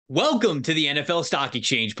Welcome to the NFL Stock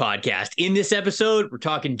Exchange podcast. In this episode, we're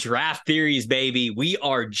talking draft theories, baby. We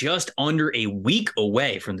are just under a week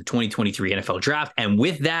away from the 2023 NFL draft. And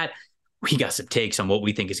with that, we got some takes on what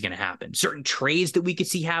we think is going to happen. Certain trades that we could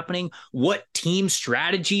see happening, what team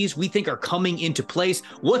strategies we think are coming into place,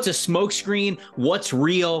 what's a smokescreen, what's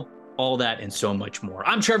real, all that and so much more.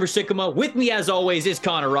 I'm Trevor Sikkema. With me, as always, is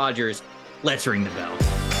Connor Rogers. Let's ring the bell.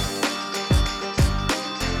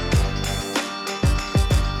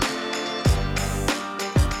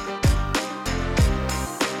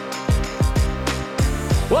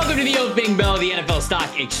 Welcome to the opening bell of the NFL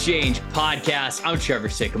Stock Exchange podcast. I'm Trevor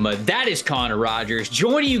Sikkema. That is Connor Rogers,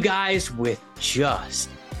 joining you guys with just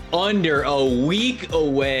under a week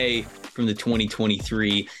away from the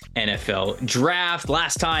 2023 NFL draft.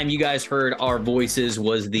 Last time you guys heard our voices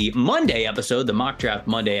was the Monday episode, the Mock Draft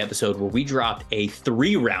Monday episode, where we dropped a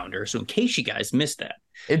 3-rounder. So in case you guys missed that,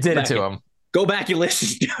 it did it to him. Go back and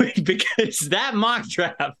listen to it because that mock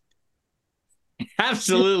draft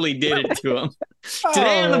absolutely did it to him.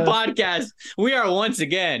 Today on the podcast, we are once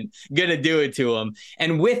again going to do it to him.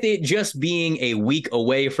 And with it just being a week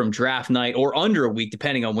away from draft night, or under a week,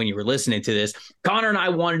 depending on when you were listening to this, Connor and I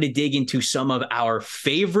wanted to dig into some of our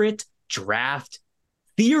favorite draft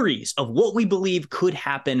theories of what we believe could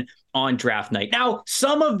happen on draft night. Now,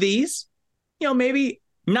 some of these, maybe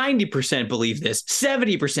 90% believe this,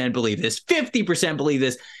 70% believe this, 50% believe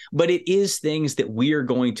this, but it is things that we are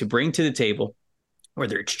going to bring to the table,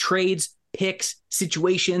 whether it's trades, picks,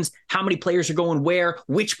 situations, how many players are going where,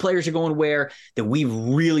 which players are going where, that we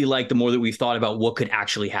really like the more that we've thought about what could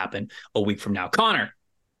actually happen a week from now. Connor,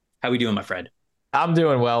 how we doing, my friend? I'm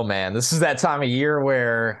doing well, man. This is that time of year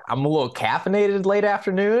where I'm a little caffeinated late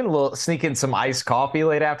afternoon, a little sneaking some iced coffee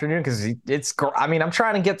late afternoon because I'm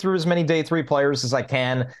trying to get through as many day 3 players as I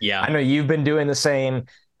can. Yeah. I know you've been doing the same.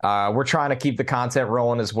 We're trying to keep the content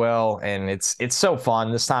rolling as well. And it's so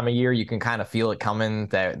fun this time of year. You can kind of feel it coming,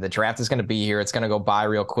 that the draft is going to be here. It's going to go by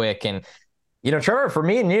real quick. And, Trevor, for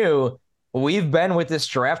me and you, we've been with this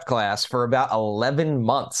draft class for about 11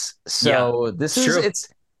 months. So this is, true.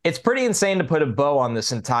 It's pretty insane to put a bow on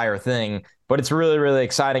this entire thing, but it's really, really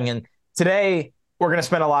exciting. And today we're going to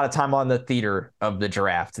spend a lot of time on the theater of the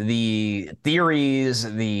draft, the theories,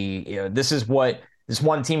 this is what this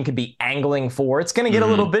one team could be angling for. It's going to get a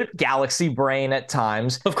little bit galaxy brain at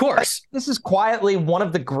times. Of course. This is quietly one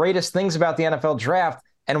of the greatest things about the NFL draft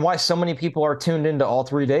and why so many people are tuned into all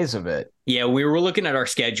 3 days of it. Yeah, we were looking at our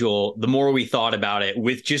schedule. The more we thought about it,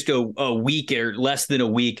 with just a week or less than a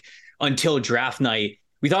week until draft night,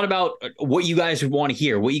 we thought about what you guys would want to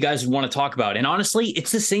hear, what you guys would want to talk about. And honestly,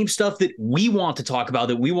 it's the same stuff that we want to talk about,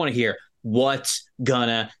 that we want to hear. What's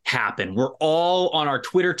gonna happen? We're all on our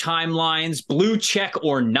Twitter timelines, blue check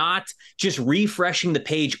or not, just refreshing the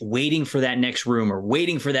page, waiting for that next rumor,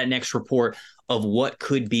 waiting for that next report of what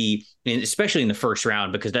could be, and especially in the first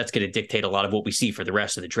round, because that's going to dictate a lot of what we see for the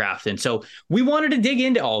rest of the draft. And so we wanted to dig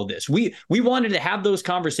into all of this. We wanted to have those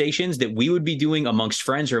conversations that we would be doing amongst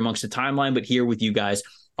friends or amongst the timeline, but here with you guys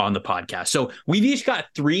on the podcast. So we've each got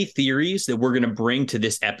 3 theories that we're going to bring to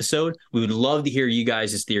this episode. We would love to hear you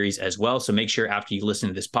guys' theories as well. So make sure after you listen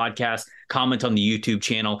to this podcast, comment on the YouTube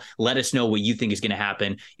channel, let us know what you think is going to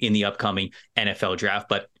happen in the upcoming NFL draft.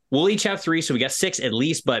 But we'll each have 3. So we got 6 at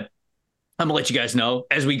least, but I'm going to let you guys know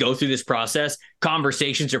as we go through this process,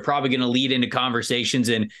 conversations are probably going to lead into conversations,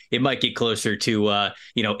 and it might get closer to,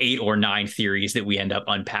 8 or 9 theories that we end up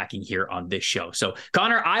unpacking here on this show. So,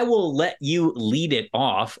 Connor, I will let you lead it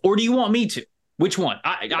off, or do you want me to? Which one?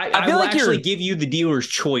 I will like actually give you the dealer's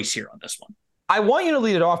choice here on this one. I want you to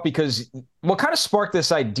lead it off because what kind of sparked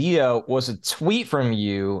this idea was a tweet from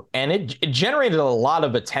you, and it generated a lot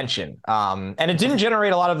of attention. And it didn't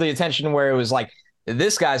generate a lot of the attention where it was like,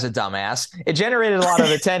 this guy's a dumbass. It generated a lot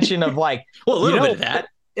of attention of like, well, a little bit of that.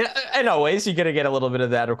 And always you're going to get a little bit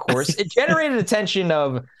of that, of course. It generated attention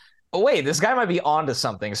of, oh, wait, this guy might be onto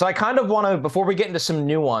something. So I kind of want to, before we get into some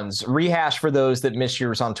new ones, rehash for those that missed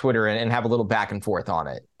yours on Twitter and have a little back and forth on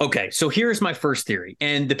it. Okay, so here's my first theory.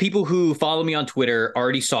 And the people who follow me on Twitter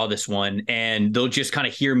already saw this one, and they'll just kind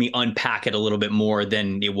of hear me unpack it a little bit more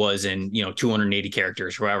than it was in, 280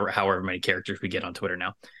 characters, however many characters we get on Twitter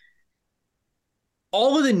now.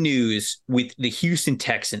 All of the news with the Houston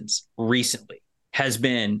Texans recently has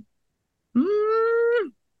been,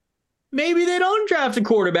 maybe they don't draft a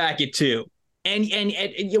quarterback at 2. And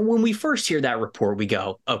when we first hear that report, we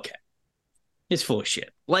go, okay, it's full of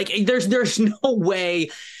shit. Like, there's no way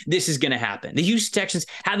this is going to happen. The Houston Texans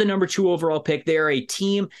have the number 2 overall pick. They are a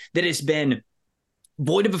team that has been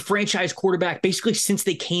void of a franchise quarterback basically since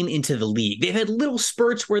they came into the league. They've had little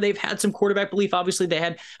spurts where they've had some quarterback belief. Obviously, they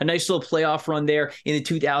had a nice little playoff run there in the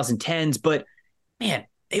 2010s, but man,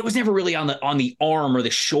 it was never really on the arm or the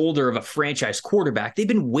shoulder of a franchise quarterback. They've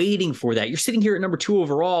been waiting for that. You're sitting here at number 2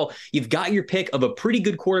 overall. You've got your pick of a pretty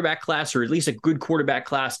good quarterback class, or at least a good quarterback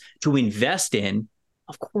class to invest in.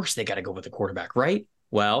 Of course, they got to go with the quarterback, right?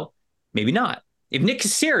 Well, maybe not. If Nick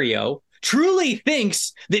Caserio truly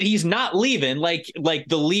thinks that he's not leaving, like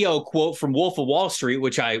the Leo quote from Wolf of Wall Street,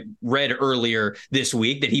 which I read earlier this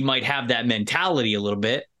week, that he might have that mentality a little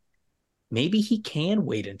bit, maybe he can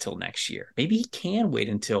wait until next year. Maybe he can wait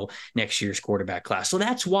until next year's quarterback class. So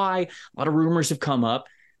that's why a lot of rumors have come up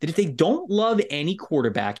that if they don't love any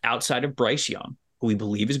quarterback outside of Bryce Young, who we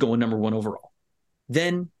believe is going number 1 overall,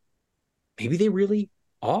 then maybe they really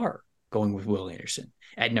are going with Will Anderson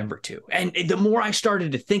at number 2. And the more I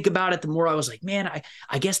started to think about it, the more I was like, man,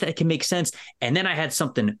 I guess that can make sense. And then I had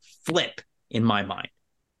something flip in my mind.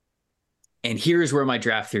 And here's where my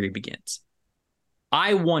draft theory begins.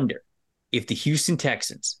 I wonder if the Houston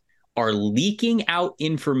Texans are leaking out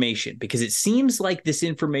information, because it seems like this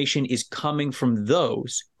information is coming from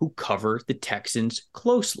those who cover the Texans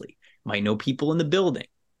closely, might know people in the building.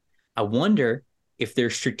 I wonder if they're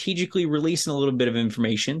strategically releasing a little bit of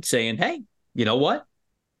information saying, hey, you know what?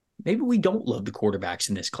 Maybe we don't love the quarterbacks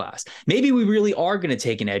in this class. Maybe we really are going to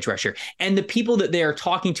take an edge rusher. And the people that they are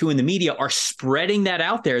talking to in the media are spreading that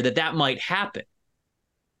out there, that might happen.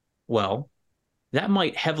 Well, that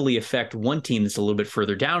might heavily affect one team that's a little bit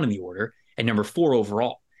further down in the order at number 4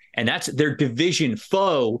 overall. And that's their division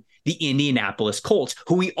foe, the Indianapolis Colts,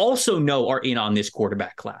 who we also know are in on this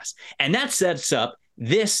quarterback class. And that sets up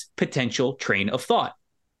this potential train of thought.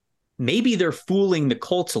 Maybe they're fooling the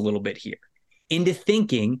Colts a little bit here into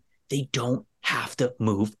thinking they don't have to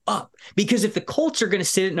move up. Because if the Colts are going to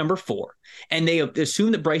sit at number 4 and they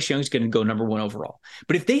assume that Bryce Young is going to go number 1 overall,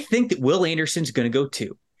 but if they think that Will Anderson's going to go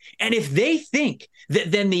 2, and if they think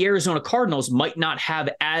that then the Arizona Cardinals might not have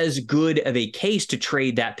as good of a case to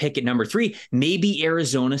trade that pick at number 3, maybe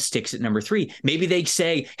Arizona sticks at number 3. Maybe they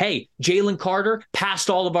say, hey, Jalen Carter passed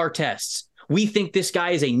all of our tests. We think this guy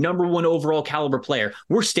is a number 1 overall caliber player.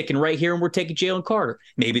 We're sticking right here and we're taking Jalen Carter.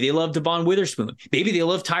 Maybe they love Devon Witherspoon. Maybe they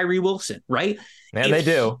love Tyree Wilson, right? Yeah, they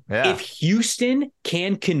do. Yeah. If Houston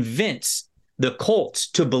can convince the Colts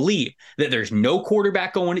to believe that there's no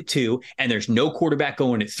quarterback going at 2 and there's no quarterback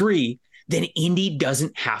going at 3, then Indy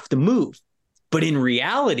doesn't have to move. But in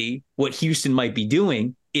reality, what Houston might be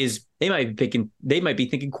doing is they might be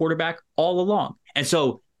thinking quarterback all along. And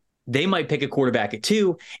so they might pick a quarterback at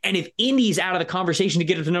 2. And if Indy's out of the conversation to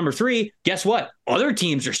get up to number 3, guess what? Other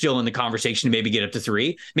teams are still in the conversation to maybe get up to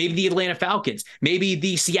 3. Maybe the Atlanta Falcons, maybe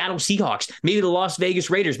the Seattle Seahawks, maybe the Las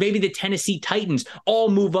Vegas Raiders, maybe the Tennessee Titans all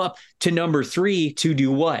move up to number 3 to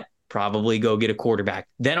do what? Probably go get a quarterback.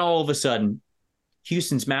 Then all of a sudden,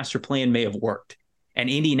 Houston's master plan may have worked. And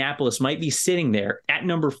Indianapolis might be sitting there at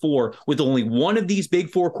number 4 with only one of these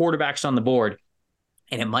big 4 quarterbacks on the board.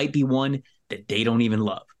 And it might be one that they don't even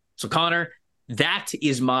love. So, Connor, that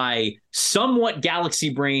is my somewhat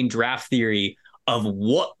galaxy brain draft theory of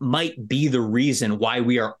what might be the reason why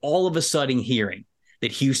we are all of a sudden hearing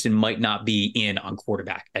that Houston might not be in on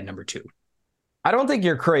quarterback at number 2. I don't think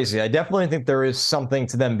you're crazy. I definitely think there is something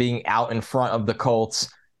to them being out in front of the Colts.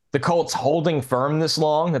 The Colts holding firm this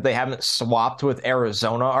long that they haven't swapped with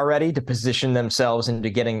Arizona already to position themselves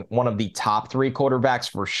into getting one of the top 3 quarterbacks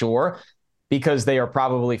for sure, because they are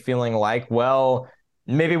probably feeling like, well,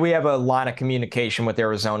 maybe we have a line of communication with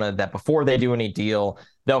Arizona that before they do any deal,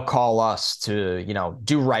 they'll call us to,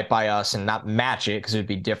 do right by us and not match it because it'd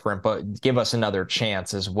be different, but give us another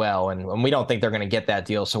chance as well. And we don't think they're going to get that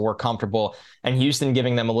deal, so we're comfortable. And Houston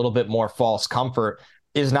giving them a little bit more false comfort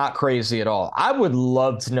is not crazy at all. I would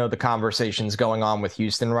love to know the conversations going on with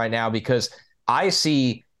Houston right now, because I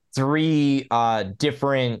see 3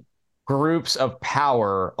 different groups of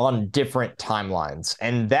power on different timelines.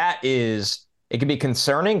 And that is... it could be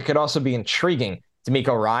concerning. It could also be intriguing.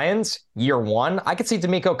 DeMeco Ryans, year 1. I could see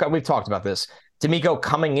DeMeco, we've talked about this, DeMeco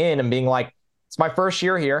coming in and being like, it's my first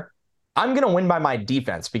year here. I'm going to win by my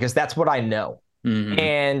defense because that's what I know. Mm-hmm.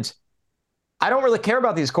 And I don't really care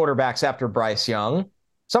about these quarterbacks after Bryce Young.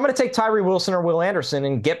 So I'm going to take Tyree Wilson or Will Anderson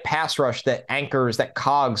and get pass rush that anchors,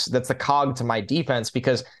 that's the cog to my defense,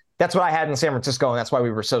 because that's what I had in San Francisco, and that's why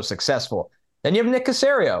we were so successful. Then you have Nick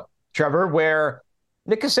Caserio, Trevor, where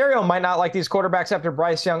Nick Caserio might not like these quarterbacks after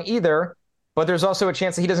Bryce Young either, but there's also a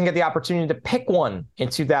chance that he doesn't get the opportunity to pick one in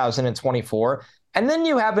 2024. And then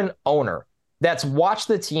you have an owner that's watched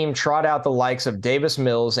the team trot out the likes of Davis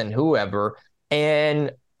Mills and whoever,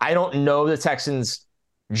 and I don't know the Texans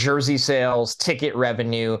jersey sales, ticket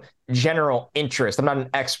revenue, general interest. I'm not an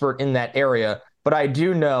expert in that area, but I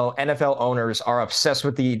do know NFL owners are obsessed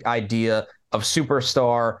with the idea of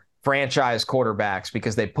superstar franchise quarterbacks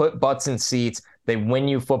because they put butts in seats. They win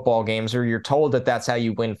you football games, or you're told that that's how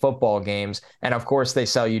you win football games. And of course, they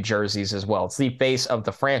sell you jerseys as well. It's the face of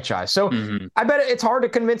the franchise. So I bet it's hard to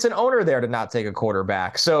convince an owner there to not take a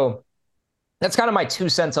quarterback. So that's kind of my 2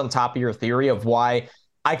 cents on top of your theory of why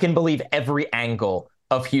I can believe every angle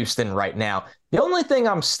of Houston right now. The only thing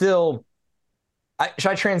I'm still,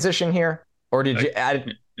 should I transition here, or did you?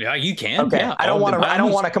 Yeah, you can. Okay, Yeah, I don't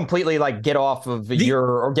want to completely like get off of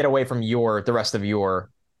or get away from the rest of your.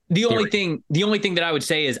 The only thing that I would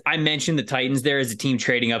say is I mentioned the Titans there as a team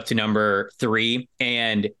trading up to number 3,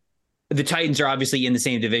 and the Titans are obviously in the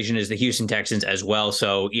same division as the Houston Texans as well.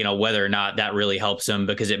 So, whether or not that really helps them,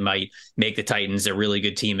 because it might make the Titans a really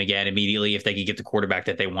good team again immediately if they could get the quarterback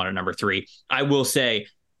that they want at number 3. I will say,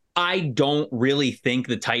 I don't really think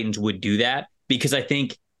the Titans would do that, because I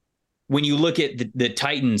think when you look at the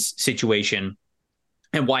Titans situation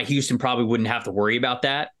and why Houston probably wouldn't have to worry about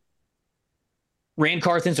that, Rand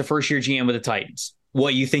Carthen's a first-year GM with the Titans.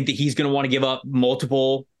 What, you think that he's going to want to give up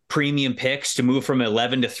multiple premium picks to move from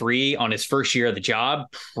 11 to 3 on his first year of the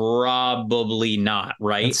job? Probably not,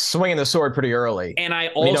 right? It's swinging the sword pretty early. And I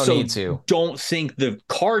also don't think the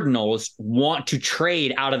Cardinals want to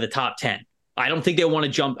trade out of the top 10. I don't think they want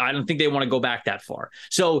to jump. I don't think they want to go back that far.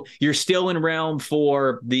 So you're still in realm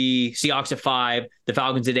for the Seahawks at 5, the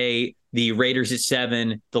Falcons at 8, the Raiders at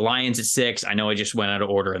 7, the Lions at 6. I know I just went out of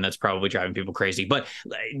order, and that's probably driving people crazy. But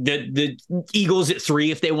the Eagles at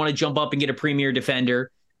 3, if they want to jump up and get a premier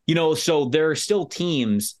defender, so there are still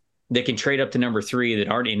teams that can trade up to number 3 that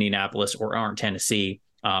aren't Indianapolis or aren't Tennessee.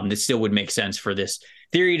 That still would make sense for this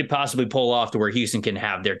theory to possibly pull off to where Houston can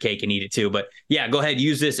have their cake and eat it too. But yeah, go ahead,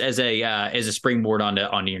 use this as a springboard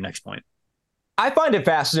onto your next point. I find it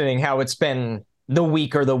fascinating how it's been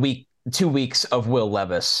the 2 weeks of Will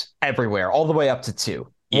Levis everywhere, all the way up to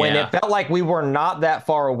 2. When it felt like we were not that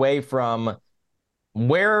far away from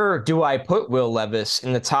where do I put Will Levis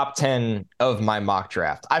in the top 10 of my mock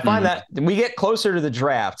draft. I find that we get closer to the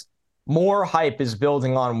draft, more hype is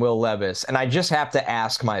building on Will Levis. And I just have to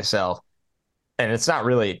ask myself, and it's not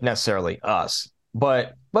really necessarily us,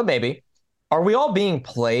 but maybe, are we all being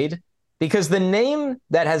played? Because the name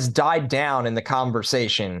that has died down in the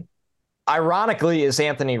conversation, ironically, is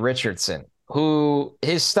Anthony Richardson, who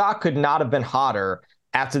his stock could not have been hotter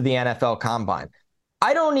after the NFL Combine.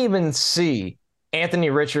 I don't even see Anthony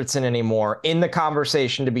Richardson anymore in the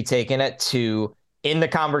conversation to be taken at 2, in the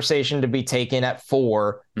conversation to be taken at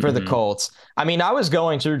 4 for the Colts. I mean, I was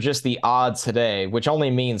going through just the odds today, which only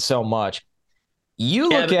means so much. You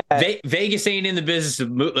look at Vegas ain't in the business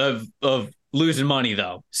of losing money,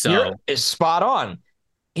 though. So you're spot on.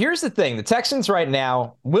 Here's the thing. The Texans right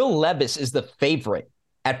now, Will Levis is the favorite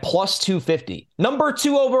at plus 250. Number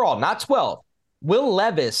 2 overall, not 12. Will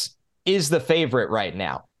Levis is the favorite right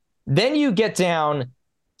now. Then you get down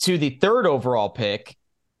to the 3rd overall pick.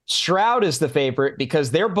 Stroud is the favorite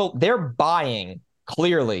because they're buying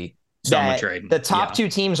clearly that the top 2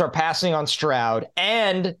 teams are passing on Stroud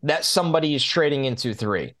and that somebody is trading into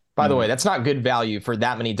 3. By the way, that's not good value for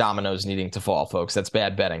that many dominoes needing to fall, folks. That's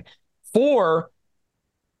bad betting. 4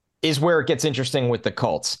 is where it gets interesting with the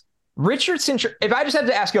Colts. Richardson, if I just had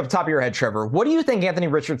to ask you off the top of your head, Trevor, what do you think Anthony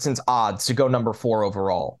Richardson's odds to go number 4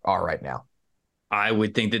 overall are right now? I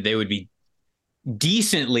would think that they would be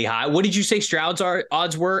decently high. What did you say Stroud's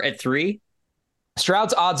odds were at 3?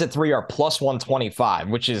 Stroud's odds at 3 are plus 125,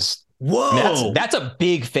 which is that's a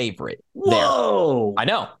big favorite. Whoa. There. I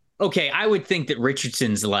know. Okay, I would think that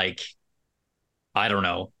Richardson's like, I don't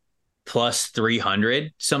know, plus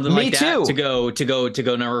 300, something like that to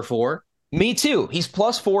go number 4. Me too. He's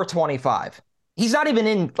plus 425. He's not even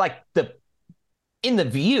in the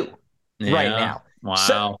view right now. Wow.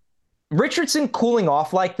 So, Richardson cooling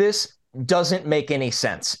off like this doesn't make any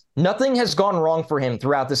sense. Nothing has gone wrong for him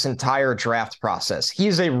throughout this entire draft process. He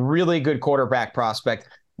is a really good quarterback prospect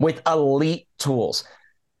with elite tools.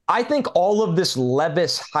 I think all of this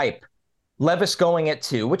Levis hype, Levis going at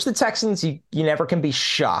 2, which the Texans, you never can be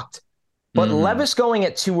shocked. But Levis going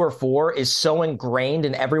at 2 or 4 is so ingrained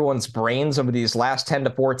in everyone's brains over these last 10 to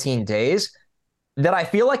 14 days that I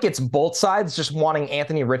feel like it's both sides just wanting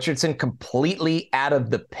Anthony Richardson completely out of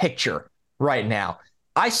the picture right now.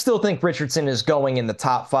 I still think Richardson is going in the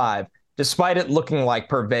top 5, despite it looking like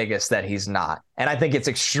per Vegas that he's not. And I think it's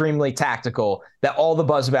extremely tactical that all the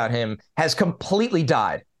buzz about him has completely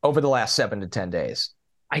died over the last 7 to 10 days.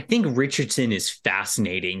 I think Richardson is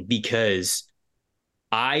fascinating because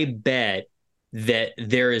I bet that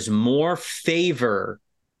there is more favor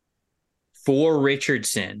for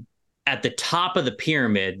Richardson at the top of the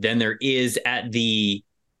pyramid than there is at the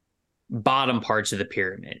bottom parts of the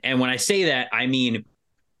pyramid. And when I say that, I mean,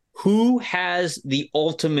 who has the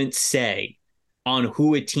ultimate say on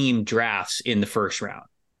who a team drafts in the first round?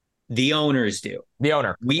 The owners do. The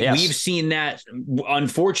owner. We've seen that,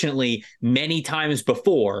 unfortunately, many times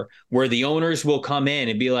before, where the owners will come in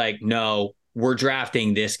and be like, no, we're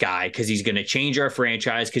drafting this guy because he's going to change our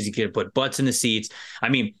franchise, because he's going to put butts in the seats. I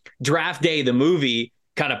mean, Draft Day, the movie,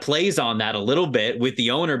 kind of plays on that a little bit, with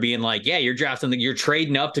the owner being like, yeah, you're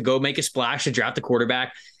trading up to go make a splash to draft the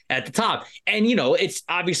quarterback at the top. And, it's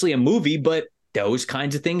obviously a movie, but those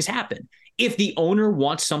kinds of things happen. If the owner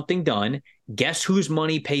wants something done, guess whose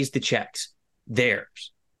money pays the checks?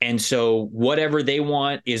 Theirs. And so whatever they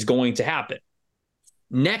want is going to happen.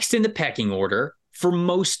 Next in the pecking order for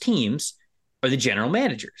most teams are the general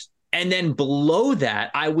managers. And then below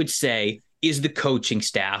that, I would say, is the coaching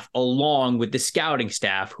staff, along with the scouting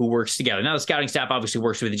staff who works together. Now, the scouting staff obviously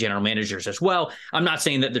works with the general managers as well. I'm not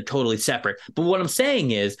saying that they're totally separate, but what I'm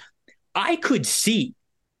saying is I could see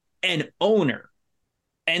an owner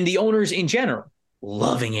and the owners in general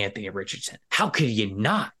loving Anthony Richardson. How could you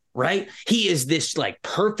not? Right? He is this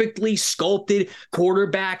perfectly sculpted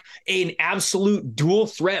quarterback, an absolute dual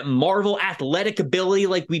threat marvel, athletic ability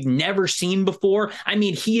like we've never seen before. I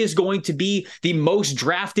mean, he is going to be the most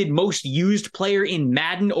drafted, most used player in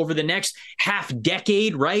Madden over the next half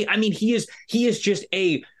decade, right? I mean, he is just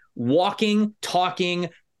a walking, talking,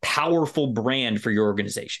 powerful brand for your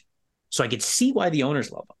organization. So I could see why the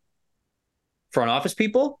owners love him. Front office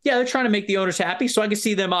people, yeah, they're trying to make the owners happy. So I could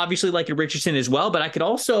see them obviously liking Richardson as well, but I could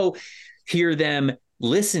also hear them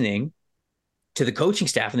listening to the coaching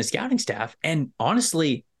staff and the scouting staff. And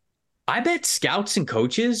honestly, I bet scouts and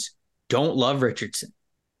coaches don't love Richardson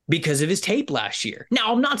because of his tape last year.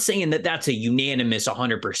 Now, I'm not saying that that's a unanimous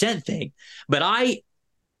 100% thing, but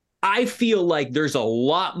I feel like there's a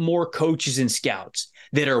lot more coaches and scouts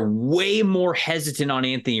that are way more hesitant on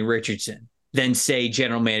Anthony Richardson than, say,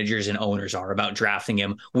 general managers and owners are about drafting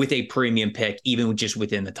him with a premium pick, even just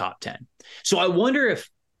within the top 10. So I wonder if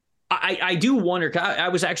I do wonder. I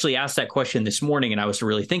was actually asked that question this morning, and I was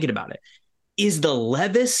really thinking about it. Is the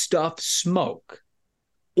Levis stuff smoke,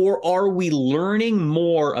 or are we learning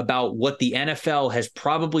more about what the NFL has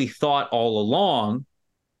probably thought all along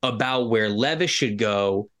about where Levis should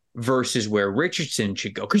go versus where Richardson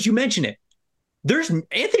should go? Because you mentioned it.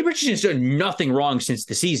 Anthony Richardson has done nothing wrong since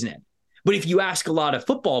the season ended. But if you ask a lot of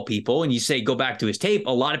football people and you say, go back to his tape,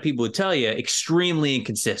 a lot of people would tell you extremely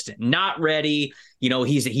inconsistent, not ready.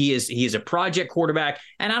 He is a project quarterback.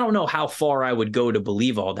 And I don't know how far I would go to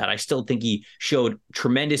believe all that. I still think he showed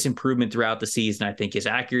tremendous improvement throughout the season. I think his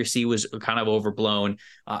accuracy was kind of overblown.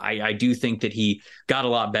 I do think that he got a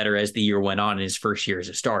lot better as the year went on in his first year as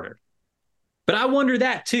a starter. But I wonder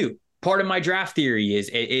that too. Part of my draft theory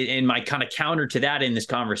is, and my kind of counter to that in this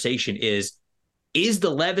conversation is the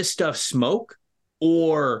Levis stuff smoke,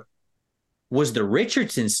 or was the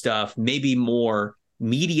Richardson stuff maybe more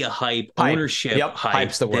media hype, ownership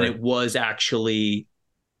hype than it was actually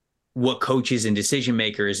what coaches and decision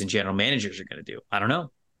makers and general managers are going to do? I don't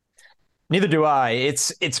know. Neither do I.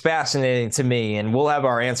 It's fascinating to me, and we'll have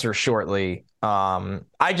our answer shortly.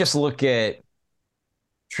 I just look at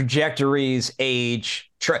trajectories,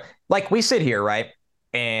 age, like we sit here, right?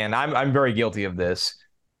 And I'm very guilty of this.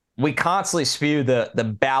 We constantly spew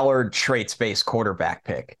the Ballard traits-based quarterback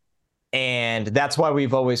pick. And that's why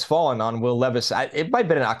we've always fallen on Will Levis. It might have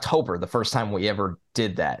been in October, the first time we ever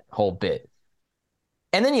did that whole bit.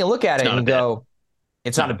 And then you look at it and go,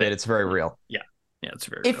 it's not a bit. It's very real. Yeah, it's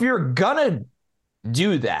very real. If you're going to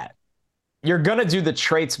do that, you're going to do the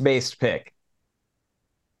traits-based pick.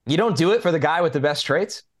 You don't do it for the guy with the best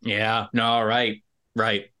traits? Yeah, no, right.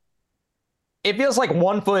 It feels like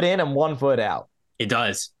 1 foot in and 1 foot out. It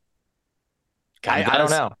does. I don't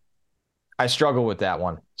know. I struggle with that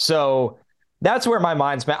one. So that's where my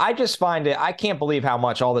mind's been. I just find it, I can't believe how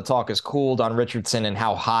much all the talk has cooled on Richardson and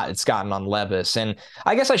how hot it's gotten on Levis. And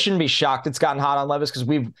I guess I shouldn't be shocked it's gotten hot on Levis, because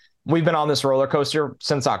we've been on this roller coaster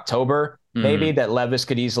since October, maybe, that Levis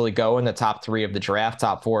could easily go in the top 3 of the draft,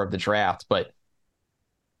 top 4 of the draft. But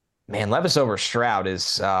man, Levis over Stroud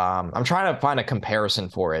is, I'm trying to find a comparison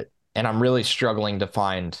for it, and I'm really struggling to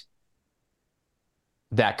find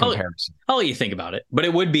that comparison. I'll let you think about it. But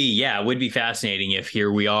it would be fascinating if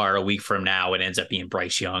here we are a week from now, it ends up being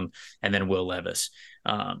Bryce Young and then Will Levis.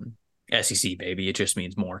 SEC, baby. It just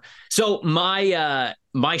means more. So my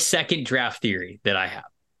second draft theory that I have,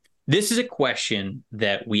 this is a question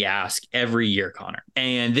that we ask every year, Connor.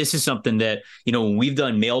 And this is something that, when we've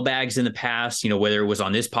done mailbags in the past, whether it was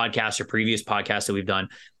on this podcast or previous podcasts that we've done,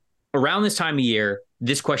 around this time of year,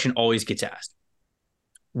 this question always gets asked.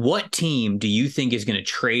 What team do you think is going to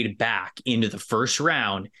trade back into the first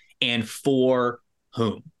round, and for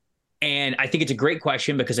whom? And I think it's a great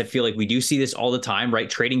question because I feel like we do see this all the time, right?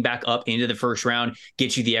 Trading back up into the first round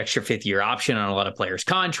gets you the extra fifth-year option on a lot of players'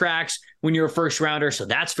 contracts when you're a first rounder. So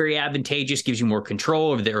that's very advantageous, gives you more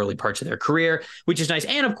control over the early parts of their career, which is nice.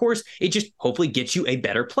 And of course, it just hopefully gets you a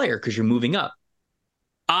better player because you're moving up.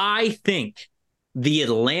 I think the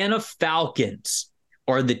Atlanta Falcons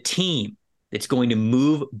are the team that's going to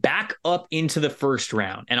move back up into the first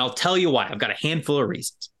round. And I'll tell you why. I've got a handful of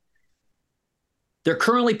reasons. They're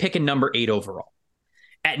currently picking number 8 overall.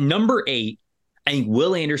 At number 8, I think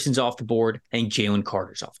Will Anderson's off the board. I think Jalen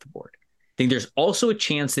Carter's off the board. I think there's also a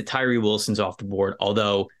chance that Tyree Wilson's off the board,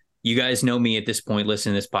 although you guys know me at this point,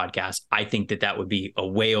 listening to this podcast. I think that would be a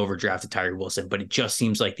way overdrafted Tyree Wilson, but it just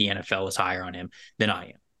seems like the NFL is higher on him than I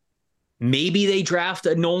am. Maybe they draft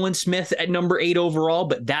a Nolan Smith at number 8 overall,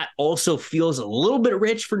 but that also feels a little bit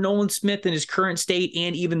rich for Nolan Smith in his current state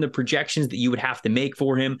and even the projections that you would have to make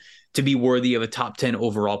for him to be worthy of a top 10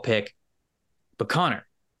 overall pick. But Connor,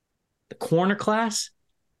 the corner class,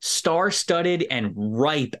 star-studded and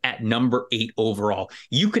ripe at number 8 overall.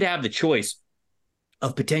 You could have the choice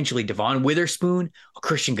of potentially Devon Witherspoon, a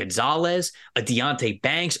Christian Gonzalez, a Deonte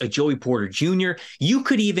Banks, a Joey Porter Jr. You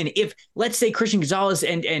could even, if let's say Christian Gonzalez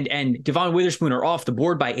and Devon Witherspoon are off the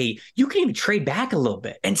board by 8, you can even trade back a little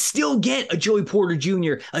bit and still get a Joey Porter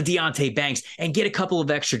Jr., a Deonte Banks, and get a couple of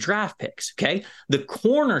extra draft picks, okay? The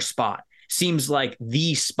corner spot seems like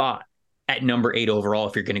the spot at number 8 overall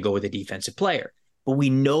if you're going to go with a defensive player. But we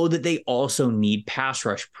know that they also need pass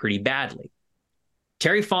rush pretty badly.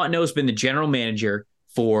 Terry Fontenot has been the general manager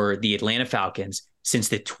for the Atlanta Falcons since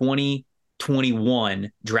the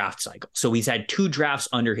 2021 draft cycle. So he's had 2 drafts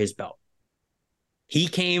under his belt. He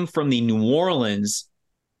came from the New Orleans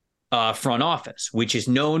front office, which is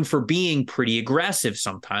known for being pretty aggressive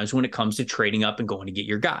sometimes when it comes to trading up and going to get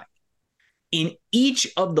your guy. In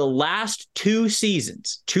each of the last 2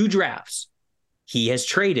 seasons, 2 drafts, he has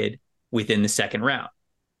traded within the second round.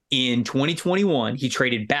 In 2021, he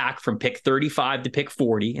traded back from pick 35 to pick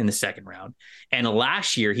 40 in the second round. And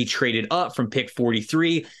last year, he traded up from pick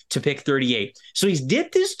 43 to pick 38. So he's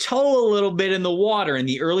dipped his toe a little bit in the water in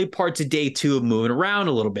the early parts of day 2 of moving around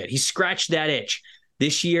a little bit. He scratched that itch.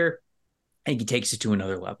 This year, I think he takes it to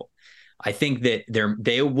another level. I think that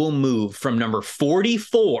they will move from number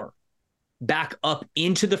 44 back up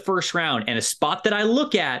into the first round. And a spot that I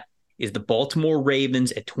look at is the Baltimore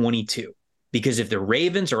Ravens at 22. Because if the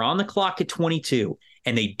Ravens are on the clock at 22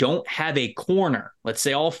 and they don't have a corner, let's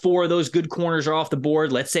say all 4 of those good corners are off the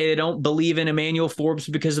board. Let's say they don't believe in Emmanuel Forbes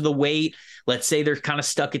because of the weight. Let's say they're kind of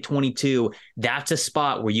stuck at 22. That's a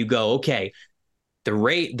spot where you go, okay, the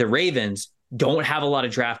Ravens don't have a lot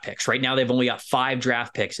of draft picks. Right now, they've only got 5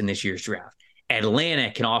 draft picks in this year's draft.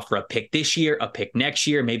 Atlanta can offer a pick this year, a pick next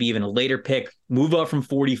year, maybe even a later pick, move up from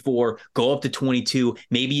 44, go up to 22.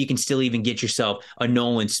 Maybe you can still even get yourself a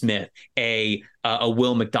Nolan Smith, a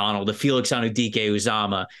Will McDonald, a Felix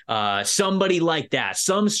Anudike-Uzomah, somebody like that,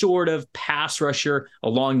 some sort of pass rusher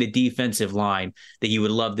along the defensive line that you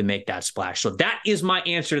would love to make that splash. So that is my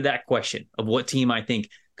answer to that question of what team I think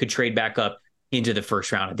could trade back up into the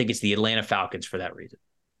first round. I think it's the Atlanta Falcons for that reason.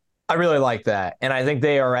 I really like that. And I think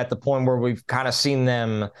they are at the point where we've kind of seen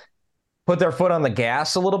them put their foot on the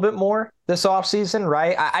gas a little bit more this offseason,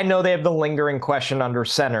 right? I know they have the lingering question under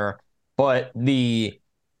center, but the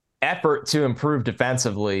effort to improve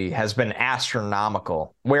defensively has been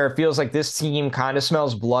astronomical, where it feels like this team kind of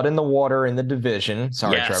smells blood in the water in the division.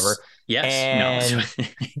 Sorry, yes. Trevor. Yes. And, no.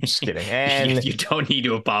 Just kidding. And you don't need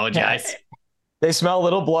to apologize. They smell a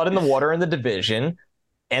little blood in the water in the division.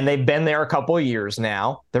 And they've been there a couple of years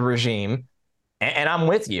now, the regime. And I'm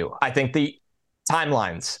with you. I think the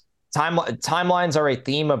timelines are a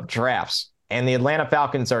theme of drafts. And the Atlanta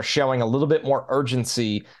Falcons are showing a little bit more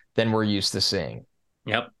urgency than we're used to seeing.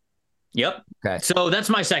 Yep. Okay. So that's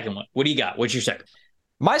my second one. What do you got? What's your second?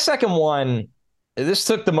 My second one, this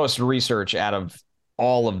took the most research out of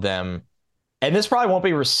all of them. And this probably won't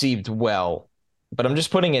be received well, but I'm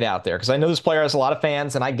just putting it out there because I know this player has a lot of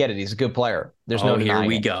fans, and I get it. He's a good player. There's no denying here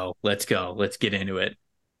we it. go. Let's go. Let's get into it.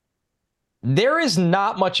 There is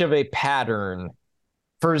not much of a pattern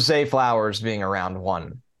for Zay Flowers being around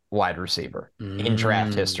 1 wide receiver in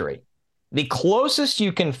draft history. The closest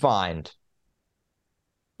you can find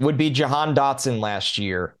would be Jahan Dotson last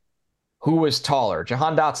year, who was taller.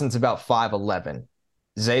 Jahan Dotson's about 5'11".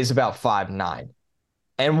 Zay's about 5'9".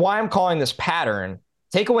 And why I'm calling this pattern,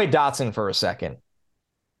 take away Dotson for a second.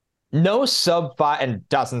 No sub 5, and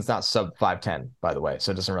Dotson's not sub 5'10", by the way,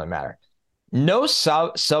 so it doesn't really matter. No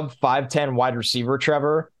sub 5'10" wide receiver,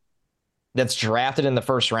 Trevor, that's drafted in the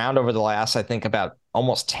first round over the last, I think, about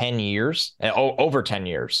almost 10 years, over 10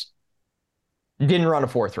 years, didn't run a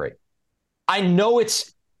 4.3. I know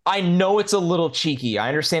it's a little cheeky. I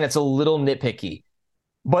understand it's a little nitpicky,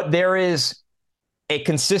 but there is a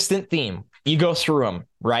consistent theme. You go through them,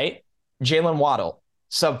 right? Jalen Waddle,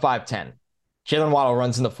 sub 5'10". Jalen Waddle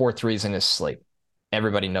runs in the 4.3s in his sleep.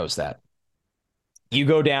 Everybody knows that. You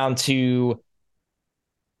go down to,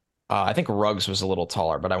 I think Ruggs was a little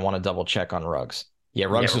taller, but I want to double check on Ruggs. Yeah,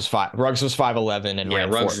 Ruggs was 5'11" and ran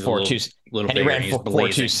 4.2, and he ran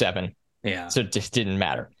 4.27. Yeah, so it just didn't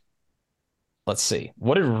matter. Let's see.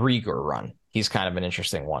 What did Rieger run? He's kind of an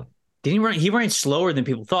interesting one. Didn't he run? He ran slower than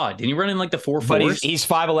people thought. Didn't he run in like the 4.4s? But he's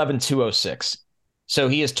 5'11", 206. So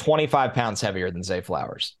he is 25 pounds heavier than Zay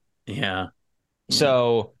Flowers. Yeah.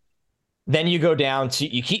 So then you go down to,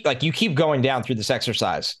 you keep going down through this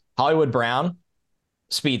exercise. Hollywood Brown,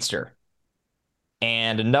 speedster.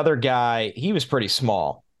 And another guy, he was pretty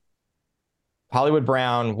small. Hollywood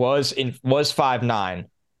Brown was 5'9",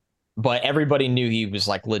 but everybody knew he was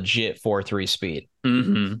like legit 4.3 speed.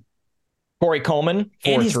 Mm-hmm. Corey Coleman,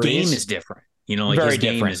 4.3s. And his game is different. You know, like very his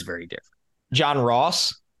game different. is very different. John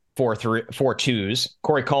Ross, 4.2s.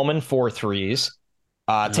 Corey Coleman, 4.3s.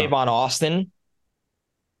 Tavon Austin,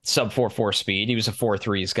 sub 4.4 speed. He was a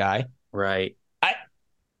 4.3s guy. Right.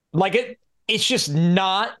 It's just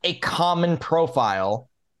not a common profile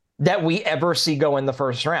that we ever see go in the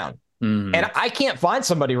first round. Mm-hmm. And I can't find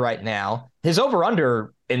somebody right now. His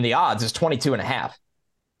over-under in the odds is 22.5.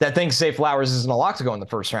 That thinks Zay Flowers isn't a lock to go in the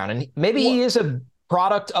first round. And maybe he is a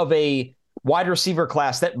product of a wide receiver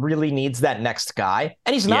class that really needs that next guy.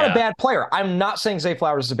 And he's not a bad player. I'm not saying Zay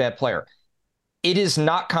Flowers is a bad player. It is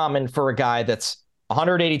not common for a guy that's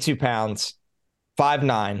 182 pounds,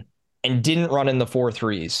 5'9", and didn't run in the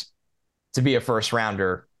 4.3s to be a first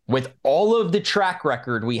rounder with all of the track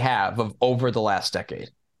record we have of over the last decade.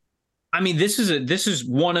 I mean, this is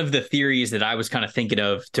one of the theories that I was kind of thinking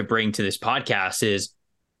of to bring to this podcast is,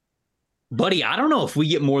 buddy, I don't know if we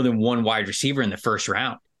get more than one wide receiver in the first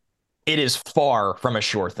round. It is far from a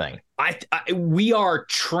sure thing. We are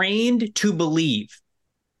trained to believe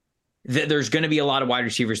that there's going to be a lot of wide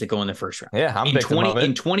receivers that go in the first round. Yeah, I'm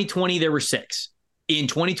in 2020, there were 6. In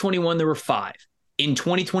 2021, there were 5. In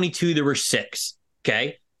 2022, there were 6.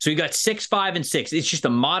 Okay. So you got 6, 5, and 6. It's just a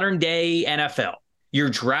modern day NFL. You're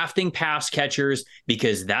drafting pass catchers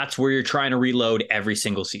because that's where you're trying to reload every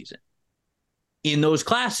single season. In those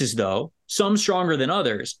classes, though, some stronger than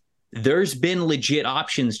others, there's been legit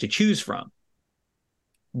options to choose from.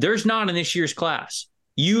 There's not in this year's class.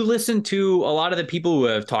 You listen to a lot of the people who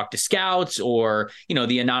have talked to scouts or, you know,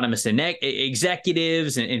 the anonymous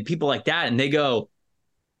executives and people like that, and they go,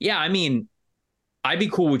 yeah, I mean, I'd be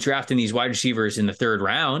cool with drafting these wide receivers in the 3rd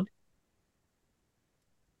round.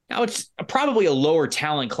 Now, it's probably a lower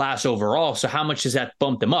talent class overall, so how much does that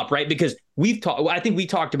bump them up, right? Because I think we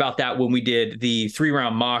talked about that when we did the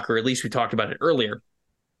 3-round mock, or at least we talked about it earlier.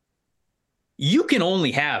 You can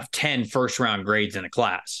only have 10 first-round grades in a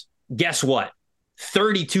class. Guess what?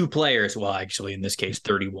 32 players, well, actually, in this case,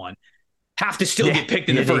 31, have to still get picked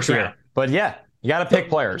in the first round. But yeah, you got to pick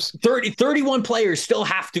players. 31 players still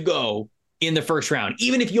have to go in the first round,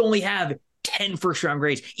 even if you only have 10 first-round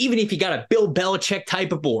grades, even if you got a Bill Belichick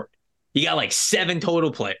type of board. You got like 7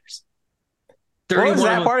 total players. What was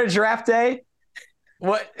that part of draft day?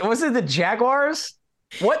 What was it? The Jaguars?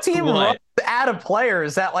 What team runs out of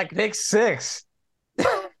players at like pick 6?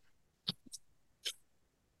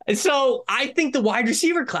 And so I think the wide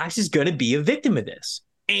receiver class is going to be a victim of this.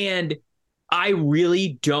 And I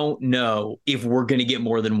really don't know if we're going to get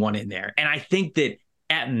more than one in there. And I think that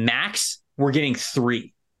at max, we're getting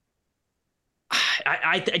 3.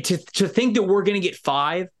 To think that we're going to get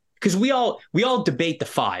 5, because we all debate the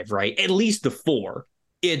 5, right? At least the 4.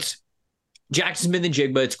 It's Jackson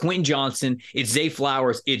Smith-Njigba, it's Quentin Johnson, it's Zay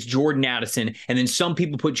Flowers, it's Jordan Addison, and then some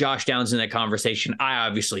people put Josh Downs in that conversation. I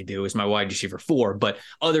obviously do as my wide receiver 4, but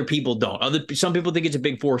other people don't. Some people think it's a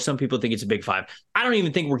big 4, some people think it's a big 5. I don't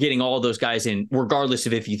even think we're getting all of those guys in, regardless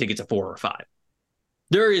of if you think it's a 4 or 5.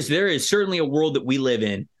 There is certainly a world that we live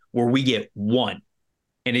in where we get 1,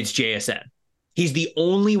 and it's JSN. He's the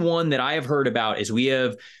only one that I have heard about, as we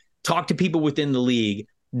have talked to people within the league,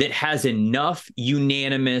 that has enough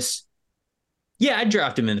unanimous, yeah, I'd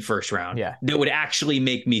draft him in the first round, that would actually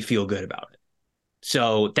make me feel good about it.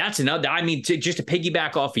 So that's another, I mean, just to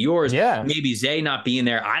piggyback off of yours, maybe Zay not being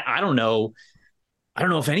there. I don't know. I don't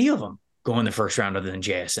know if any of them go in the first round other than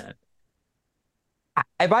JSN.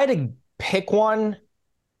 If I had to pick one,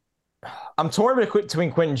 I'm torn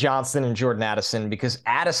between Quentin Johnson and Jordan Addison, because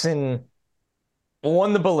Addison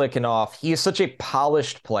on the Bilikhanov, he is such a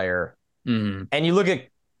polished player. Mm. And you look at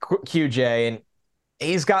QJ, and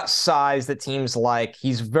he's got size that teams like.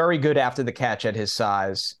 He's very good after the catch at his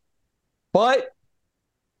size. But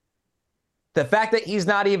the fact that he's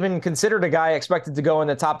not even considered a guy expected to go in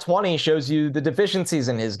the top 20 shows you the deficiencies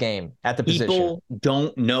in his game at the position. People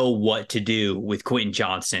don't know what to do with Quentin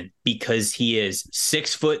Johnston because he is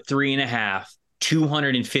 6'3.5",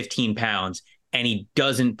 215 pounds, and he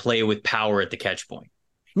doesn't play with power at the catch point.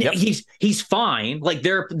 Yep. He's fine. Like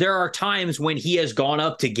there are times when he has gone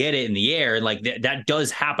up to get it in the air, and like that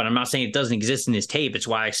does happen. I'm not saying it doesn't exist in his tape. It's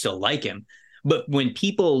why I still like him. But when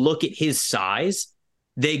people look at his size,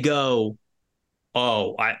 they go,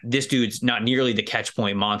 oh, this dude's not nearly the catch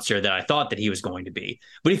point monster that I thought that he was going to be.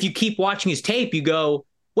 But if you keep watching his tape, you go,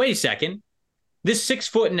 wait a second, this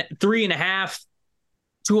 6'3.5",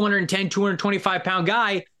 210, 225 pound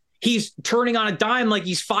guy, he's turning on a dime like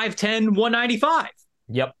he's 5'10", 195.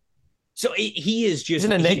 Yep. So he is just he's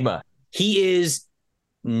an enigma. He is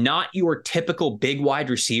not your typical big wide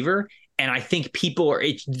receiver. And I think people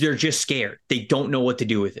they're just scared. They don't know what to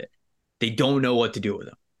do with it. They don't know what to do with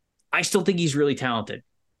him. I still think he's really talented.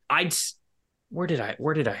 Where did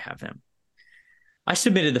I have him? I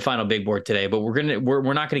submitted the final big board today, but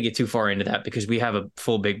we're not gonna get too far into that because we have a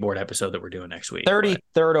full big board episode that we're doing next week.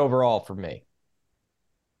 33rd overall for me.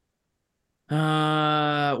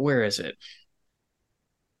 Where is it?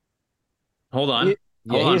 Hold on.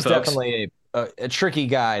 He's definitely a tricky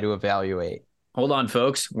guy to evaluate. Hold on,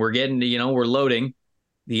 folks. We're getting to, we're loading.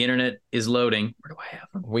 The internet is loading. Where do I have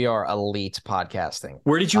him? We are elite podcasting.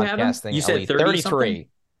 Where did you have him? You said 33. Something?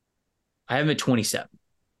 I have him at 27.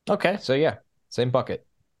 Okay, so yeah, same bucket.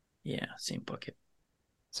 Yeah, same bucket.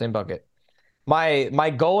 Same bucket.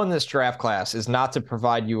 My goal in this draft class is not to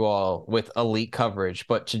provide you all with elite coverage,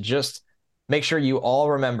 but to just make sure you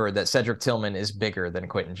all remember that Cedric Tillman is bigger than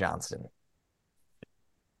Quentin Johnston.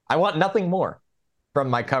 I want nothing more from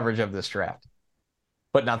my coverage of this draft,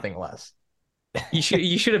 but nothing less. You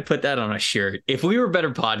should have put that on a shirt. If we were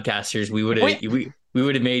better podcasters, we would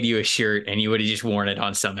have made you a shirt and you would have just worn it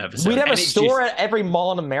on some episode. We'd have a store at every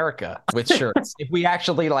mall in America with shirts. If we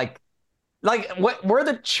actually like what we're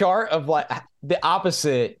the chart of like the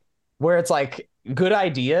opposite, where it's like good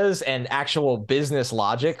ideas and actual business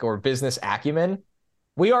logic or business acumen.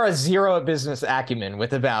 We are a 0 at business acumen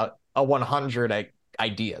with about a 100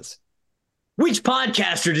 ideas. Which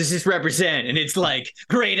podcaster does this represent? And it's like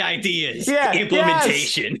great ideas,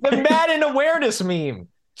 implementation. Yes, the Madden awareness meme.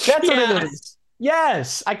 That's what it is.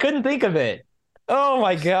 Yes, I couldn't think of it. Oh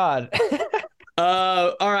my God.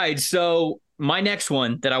 All right. So my next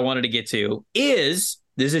one that I wanted to get to is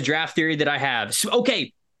a draft theory that I have. So,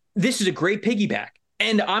 okay, this is a great piggyback.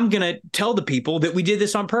 And I'm going to tell the people that we did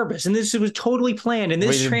this on purpose. And this was totally planned. And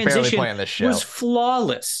this transition was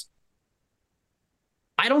flawless.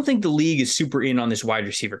 I don't think the league is super in on this wide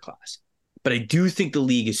receiver class, but I do think the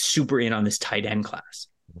league is super in on this tight end class.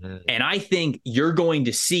 And I think you're going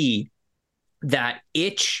to see that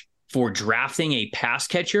itch for drafting a pass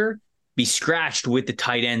catcher be scratched with the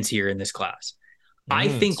tight ends here in this class. I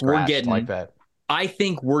think we're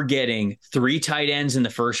getting 3 tight ends in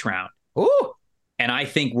the first round. Ooh. And I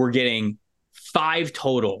think we're getting 5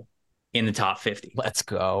 total in the top 50. Let's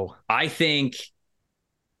go. I think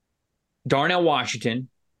Darnell Washington,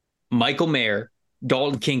 Michael Mayer,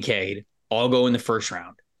 Dalton Kincaid all go in the first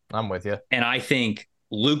round. I'm with you. And I think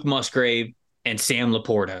Luke Musgrave and Sam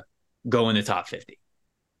Laporta go in the top 50.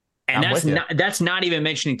 And that's not even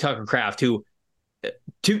mentioning Tucker Kraft, who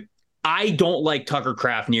I don't like Tucker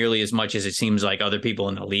Kraft nearly as much as it seems like other people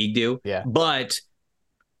in the league do. Yeah. But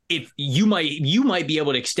if you might be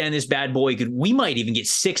able to extend this bad boy, we might even get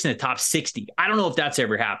 6 in the top 60. I don't know if that's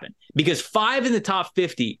ever happened because 5 in the top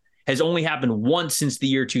 50 has only happened once since the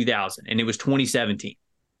year 2000, and it was 2017.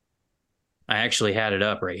 I actually had it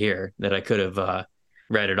up right here that I could have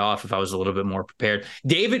read it off if I was a little bit more prepared.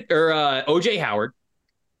 OJ Howard,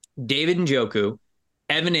 David Njoku,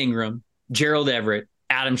 Evan Ingram, Gerald Everett,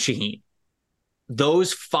 Adam Shaheen.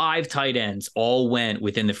 Those 5 tight ends all went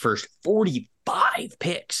within the first 45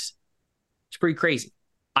 picks. It's pretty crazy.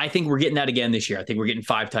 I think we're getting that again this year. I think we're getting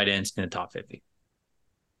 5 tight ends in the top 50.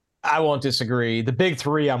 I won't disagree. The big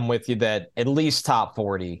 3, I'm with you that at least top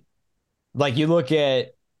 40. Like you look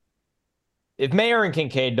at, if Mayer and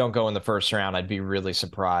Kincaid don't go in the first round, I'd be really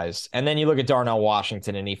surprised. And then you look at Darnell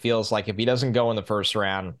Washington, and he feels like if he doesn't go in the first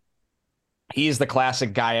round, he's the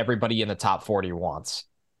classic guy everybody in the top 40 wants.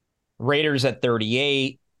 Raiders at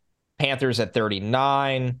 38, Panthers at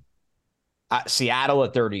 39, Seattle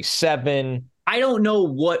at 37. I don't know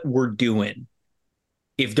what we're doing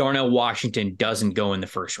if Darnell Washington doesn't go in the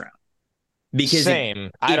first round. Because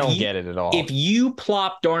Same. I don't get it at all. If you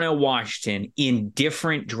plop Darnell Washington in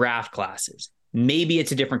different draft classes, maybe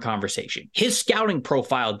it's a different conversation. His scouting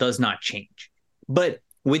profile does not change. But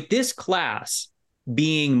with this class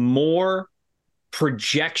being more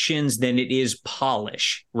projections than it is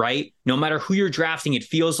polish, right? No matter who you're drafting, it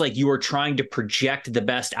feels like you are trying to project the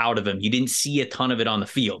best out of him. You didn't see a ton of it on the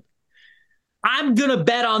field. I'm going to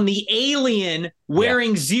bet on the alien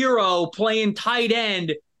wearing 0 playing tight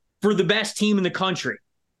end for the best team in the country.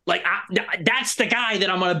 Like, that's the guy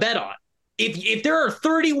that I'm going to bet on. If there are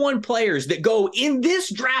 31 players that go in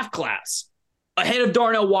this draft class ahead of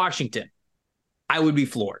Darnell Washington, I would be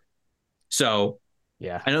floored. So,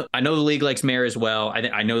 yeah, I know the league likes Mayer as well.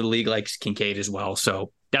 I know the league likes Kincaid as well.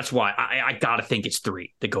 So that's why I got to think it's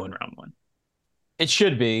 3 that go in round 1. It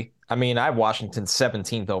should be. I mean, I have Washington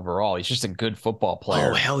 17th overall. He's just a good football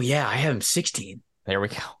player. Oh, hell yeah. I have him 16. There we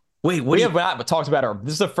go. Wait, we have not talked about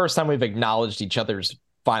this is the first time we've acknowledged each other's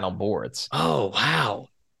final boards. Oh, wow.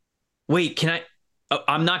 Wait, can I?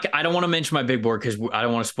 I don't want to mention my big board because I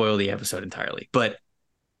don't want to spoil the episode entirely. But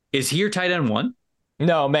is he your tight end 1?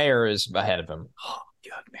 No, Mayer is ahead of him. Oh,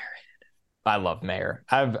 you have Mayer. I love Mayer.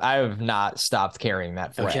 I have not stopped carrying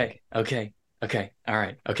that flag. Okay. All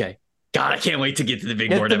right. Okay. God, I can't wait to get to the big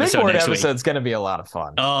board episode. The big board next episode week. is going to be a lot of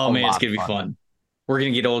fun. Oh, man, it's going to be fun. We're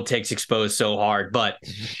going to get old takes exposed so hard, but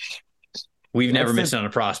we've never missed on a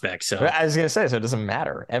prospect. So I was going to say, so it doesn't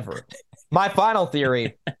matter ever. My final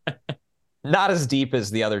theory, not as deep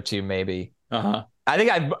as the other two, maybe. I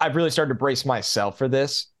think I've really started to brace myself for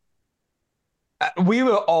this. We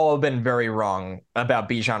will all have been very wrong about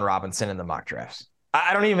Bijan Robinson in the mock drafts.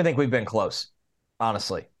 I don't even think we've been close,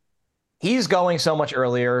 honestly. He's going so much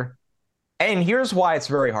earlier. And here's why it's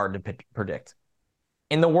very hard to predict.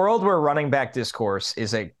 In the world where running back discourse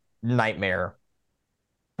is a nightmare,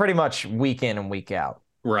 pretty much week in and week out.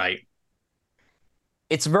 Right.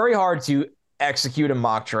 It's very hard to execute a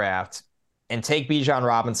mock draft and take Bijan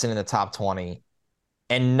Robinson in the top 20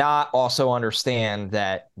 and not also understand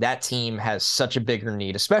that that team has such a bigger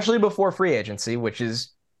need, especially before free agency, which is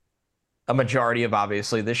a majority of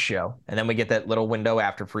obviously this show. And then we get that little window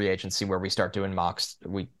after free agency where we start doing mocks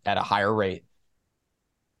at a higher rate.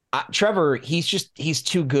 Trevor, he's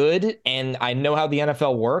too good. And I know how the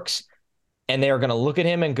NFL works. And they are going to look at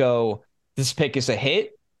him and go, this pick is a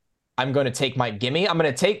hit. I'm going to take my gimme.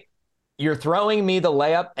 You're throwing me the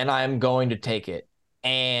layup and I'm going to take it.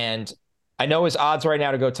 And I know his odds right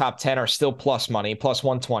now to go top 10 are still plus money, plus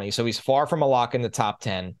 120. So he's far from a lock in the top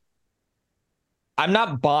 10. I'm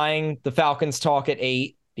not buying the Falcons talk at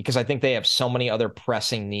 8 because I think they have so many other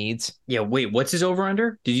pressing needs. Yeah, wait, what's his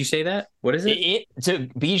over-under? Did you say that? What is it?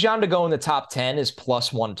 Bijan to go in the top 10 is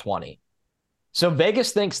plus 120. So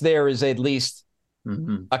Vegas thinks there is at least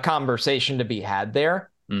a conversation to be had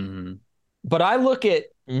there. Mm-hmm. But I look at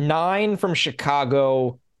 9 from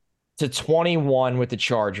Chicago to 21 with the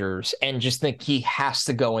Chargers and just think he has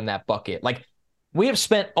to go in that bucket. Like, we have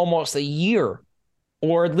spent almost a year,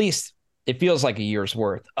 or at least it feels like a year's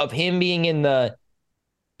worth, of him being in the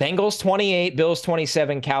Bengals 28, Bills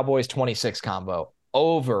 27, Cowboys 26 combo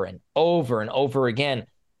over and over and over again.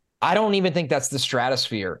 I don't even think that's the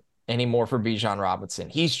stratosphere anymore for Bijan Robinson.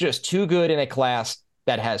 He's just too good in a class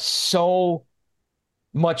that has so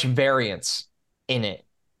much variance in it.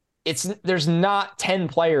 There's not 10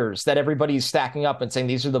 players that everybody's stacking up and saying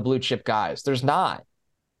these are the blue chip guys. There's not.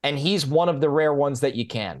 And he's one of the rare ones that you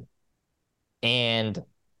can. And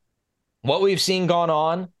what we've seen gone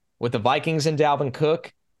on with the Vikings and Dalvin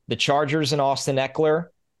Cook, the Chargers and Austin Eckler,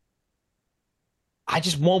 I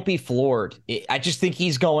just won't be floored. I just think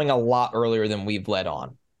he's going a lot earlier than we've led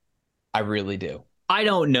on. I really do. I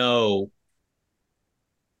don't know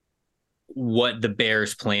what the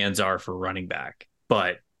Bears' plans are for running back,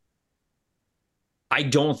 but I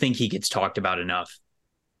don't think he gets talked about enough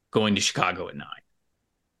going to Chicago at 9.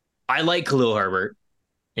 I like Khalil Herbert.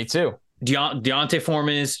 Me too. Deontay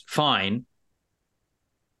Foreman is fine,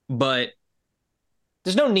 but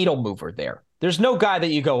there's no needle mover there. There's no guy that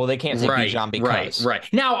you go, well, they can't take Bijan because. Right.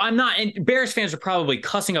 Now, I'm not, and Bears fans are probably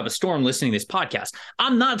cussing up a storm listening to this podcast.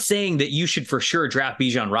 I'm not saying that you should for sure draft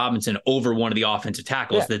Bijan Robinson over one of the offensive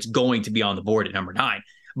tackles that's going to be on the board at number 9.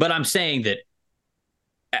 But I'm saying that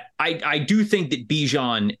I do think that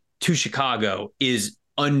Bijan to Chicago is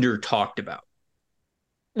under talked about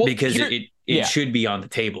because it should be on the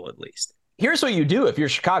table at least. Here's what you do if you're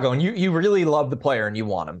Chicago and you really love the player and you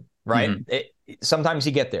want him, right? Mm-hmm. Sometimes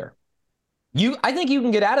you get there. I think you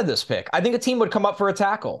can get out of this pick. I think a team would come up for a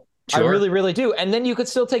tackle. Sure. I really, really do. And then you could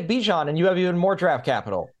still take Bijan and you have even more draft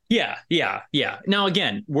capital. Yeah. Now,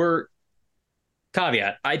 again,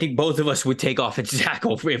 caveat, I think both of us would take offensive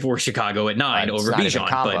tackle if we're Chicago at 9 over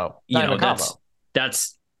Bijan. But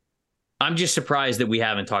that's I'm just surprised that we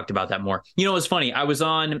haven't talked about that more. You know, it's funny. I was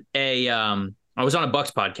on a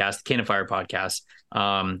Bucks podcast, Cannon Fire podcast.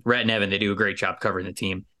 Rhett and Evan, they do a great job covering the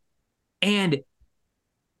team. And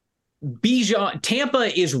Bijan,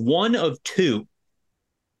 Tampa is one of 2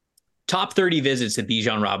 top 30 visits that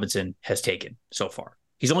Bijan Robinson has taken so far.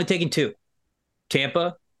 He's only taken 2.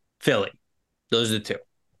 Tampa, Philly. Those are the 2.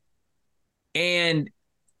 And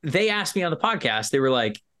they asked me on the podcast, they were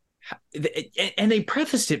like, and they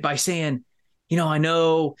prefaced it by saying, I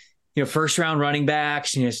know, first round running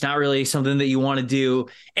backs, it's not really something that you want to do.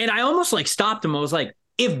 And I almost like stopped them. I was like,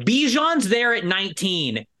 if Bijan's there at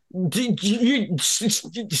 19, we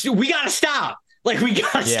got to stop. Like, we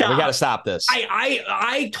got to stop. We got to stop this.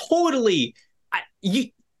 I totally,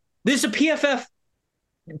 this is a PFF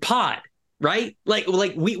pod. Right? Like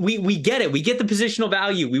we get it. We get the positional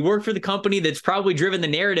value. We work for the company that's probably driven the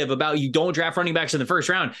narrative about you don't draft running backs in the first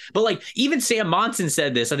round. But like even Sam Monson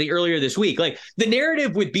said this, I think earlier this week, like the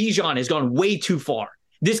narrative with Bijan has gone way too far.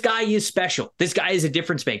 This guy is special. This guy is a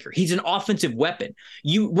difference maker. He's an offensive weapon.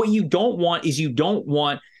 What you don't want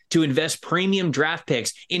to invest premium draft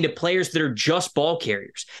picks into players that are just ball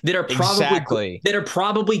carriers, that are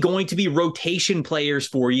probably going to be rotation players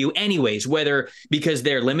for you anyways, whether because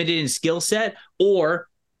they're limited in skill set or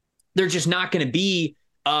they're just not going to be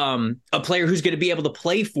a player who's going to be able to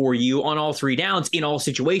play for you on all 3 downs in all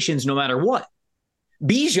situations, no matter what.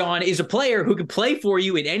 Bijan is a player who can play for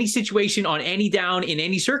you in any situation, on any down, in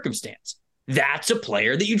any circumstance. That's a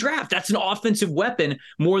player that you draft. That's an offensive weapon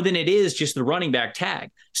more than it is just the running back tag.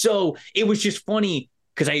 So it was just funny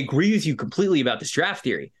because I agree with you completely about this draft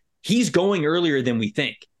theory. He's going earlier than we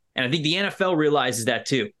think. And I think the NFL realizes that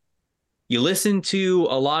too. You listen to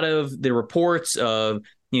a lot of the reports of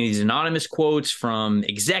these anonymous quotes from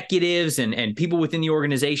executives and people within the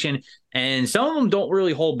organization, and some of them don't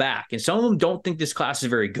really hold back, and some of them don't think this class is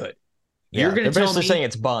very good. Yeah, you're going to tell me saying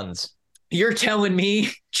it's buns. You're telling me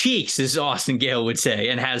cheeks, as Austin Gale would say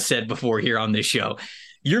and has said before here on this show.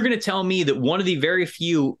 You're going to tell me that one of the very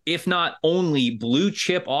few, if not only, blue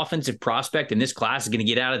chip offensive prospect in this class is going to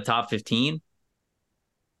get out of the top 15?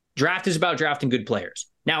 Draft is about drafting good players.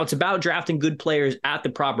 Now, it's about drafting good players at the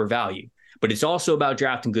proper value, but it's also about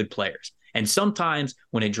drafting good players. And sometimes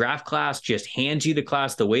when a draft class just hands you the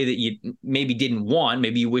class the way that you maybe didn't want,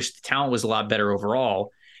 maybe you wish the talent was a lot better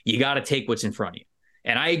overall, you got to take what's in front of you.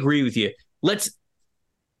 And I agree with you. Where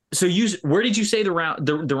did you say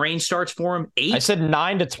the range starts for him? 8? I said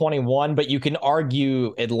 9 to 21, but you can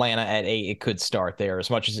argue Atlanta at 8. It could start there as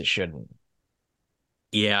much as it shouldn't.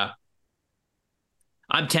 Yeah.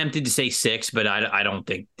 I'm tempted to say 6, but I don't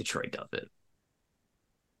think Detroit does it.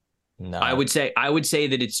 No. I would say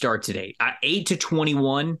that it starts at 8. 8 to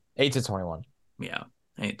 21. 8 to 21. Yeah.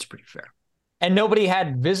 I think it's pretty fair. And nobody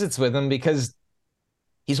had visits with him because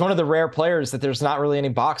he's one of the rare players that there's not really any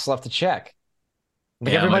box left to check.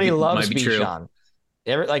 Like everybody loves Bijan.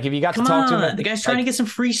 Like if you got to talk to him, the guy's trying to get some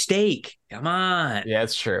free steak. Come on. Yeah,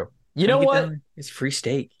 it's true. You know what? It's free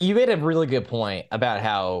steak. You made a really good point about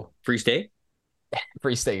how free steak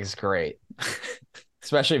is great,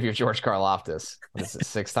 especially if you're George Karlaftis. This is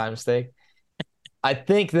 6-time steak. I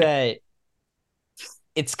think that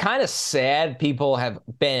it's kind of sad people have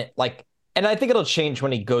been like, and I think it'll change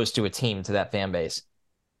when he goes to a team, to that fan base.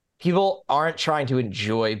 People aren't trying to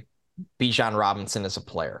enjoy Bijan Robinson as a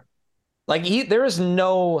player. Like there is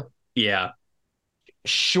no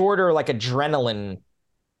shorter like adrenaline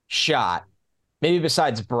shot, maybe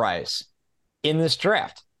besides Bryce, in this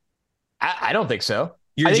draft. I don't think so.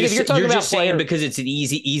 You're just saying because it's an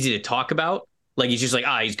easy to talk about. Like he's just like,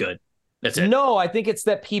 he's good. That's it. No, I think it's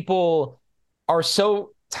that people are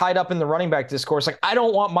so tied up in the running back discourse. Like, I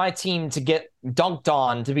don't want my team to get dunked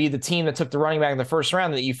on to be the team that took the running back in the first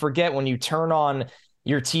round, that you forget when you turn on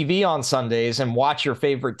your TV on Sundays and watch your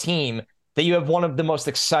favorite team that you have one of the most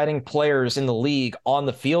exciting players in the league on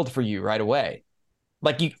the field for you right away.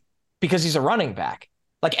 Because he's a running back.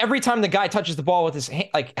 Like every time the guy touches the ball with his hand,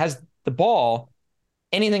 like has the ball,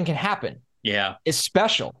 anything can happen. Yeah. It's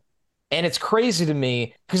special. And it's crazy to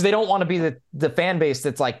me because they don't want to be the fan base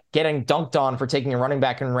that's like getting dunked on for taking a running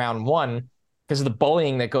back in round 1 because of the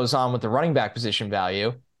bullying that goes on with the running back position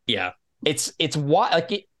value. Yeah. It's why,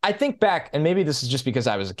 like, I think back, and maybe this is just because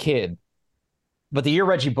I was a kid, but the year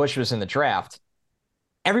Reggie Bush was in the draft,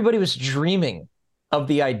 everybody was dreaming of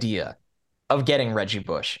the idea of getting Reggie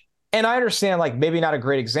Bush. And I understand, like, maybe not a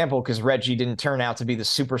great example because Reggie didn't turn out to be the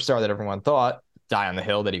superstar that everyone thought, die on the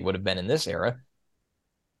hill, that he would have been in this era.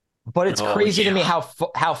 But it's crazy to me how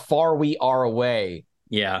far we are away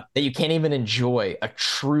Yeah. that you can't even enjoy a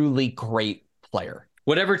truly great player.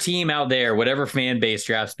 Whatever team out there, whatever fan base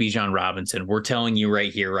drafts Bijan Robinson, we're telling you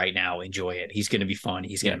right here, right now, enjoy it. He's going to be fun.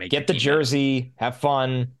 He's going to make get the jersey, have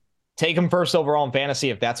fun, take him first overall in fantasy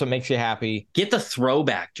if that's what makes you happy. Get the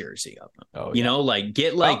throwback jersey of him. Oh, you know, like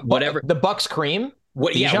get like whatever the Bucks cream.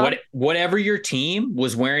 Whatever your team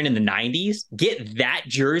was wearing in the 90s, get that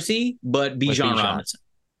jersey, but Bijan Robinson.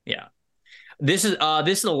 Yeah. This is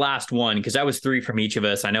the last one because that was 3 from each of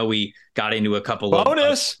us. I know we got into a couple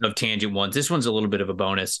of tangent ones. This one's a little bit of a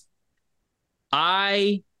bonus.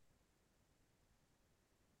 I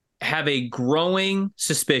have a growing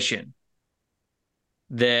suspicion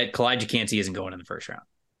that Kalijah Kancey isn't going in the first round.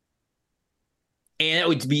 And it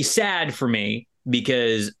would be sad for me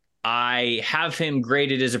because I have him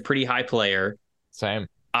graded as a pretty high player. Same.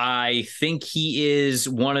 I think he is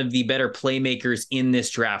one of the better playmakers in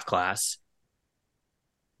this draft class.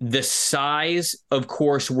 The size, of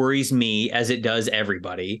course, worries me as it does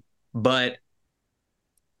everybody. But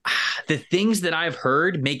the things that I've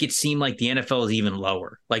heard make it seem like the NFL is even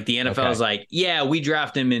lower. Like the NFL is like, yeah, we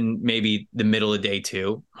draft him in maybe the middle of day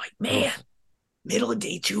 2. I'm like, man, middle of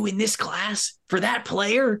day 2 in this class for that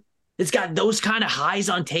player? It's got those kind of highs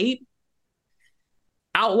on tape.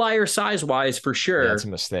 Outlier size wise, for sure. That's a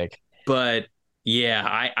mistake. But yeah,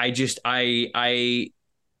 I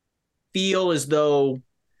feel as though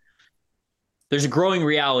there's a growing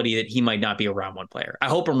reality that he might not be a round 1 player. I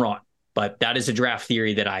hope I'm wrong, but that is a draft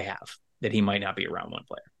theory that I have, that he might not be a round 1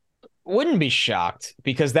 player. Wouldn't be shocked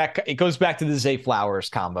because it goes back to the Zay Flowers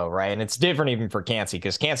combo, right? And it's different even for Kancey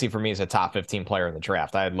because Kancey for me is a top 15 player in the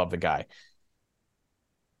draft. I love the guy.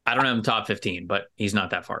 I don't have him top 15, but he's not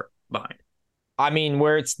that far behind. I mean,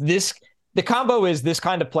 where it's this, the combo is this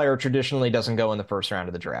kind of player traditionally doesn't go in the first round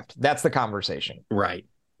of the draft. That's the conversation. Right.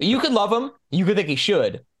 You could love him. You could think he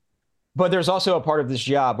should. But there's also a part of this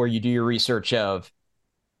job where you do your research of,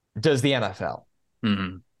 does the NFL?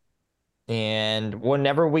 Mm-hmm. And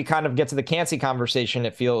whenever we kind of get to the Kancey conversation,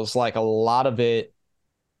 it feels like a lot of it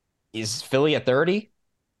is Philly at 30.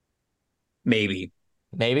 Maybe.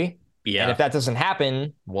 Yeah. And if that doesn't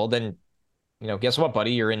happen, well, then, guess what,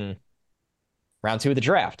 buddy? You're in round 2 of the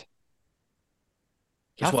draft.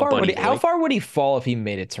 How far would he fall if he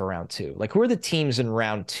made it to round 2? Like, who are the teams in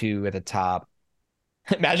round 2 at the top?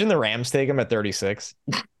 Imagine the Rams take him at 36.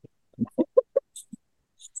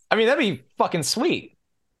 I mean, that'd be fucking sweet.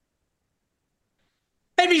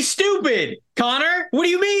 That'd be stupid, Connor. What do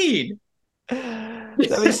you mean? That'd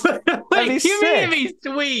be sick. It'd be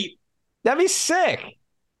sweet. That'd be sick.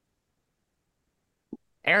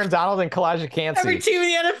 Aaron Donald and Kalijah Kancey. Every team in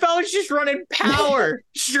the NFL is just running power.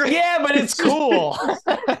 Yeah, but it's cool.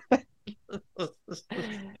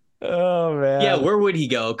 Oh, man. Yeah, where would he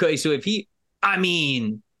go? Okay, so if he... I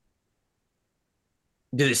mean...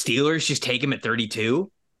 Do the Steelers just take him at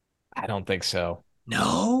 32? I don't think so.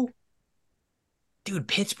 No? Dude,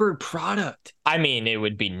 Pittsburgh product. I mean, it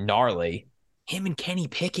would be gnarly. Him and Kenny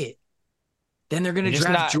Pickett. Then they're going to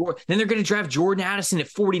draft Then they're going to draft Jordan Addison at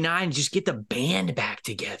 49 and just get the band back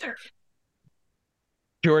together.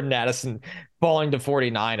 Jordan Addison falling to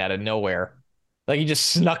 49 out of nowhere. Like he just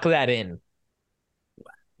snuck that in.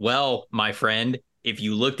 Well, my friend, if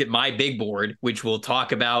you looked at my big board, which we'll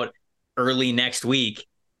talk about early next week.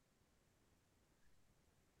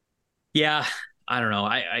 Yeah, I don't know.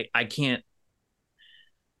 I can't.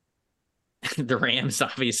 The Rams,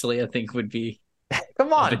 obviously, I think would be.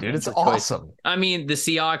 Come on, dude. It's awesome. I mean, the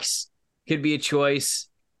Seahawks could be a choice.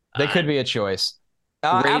 They could be a choice.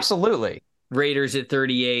 Absolutely. Raiders at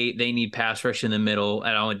 38. They need pass rush in the middle.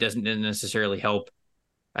 I know it doesn't necessarily help.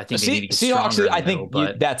 I think they need to get Seahawks, I think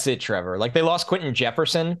that's it, Trevor. Like they lost Quentin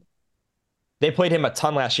Jefferson. They played him a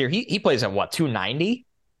ton last year. He plays at what, 290?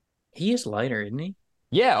 He is lighter, isn't he?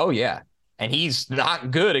 Yeah. Oh, yeah. And he's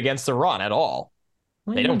not good against the run at all.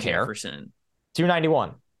 They don't care. Jefferson.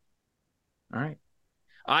 291. All right.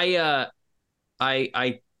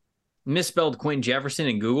 I misspelled Quentin Jefferson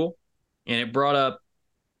in Google, and it brought up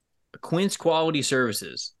Quint's Quality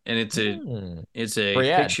Services, and it's a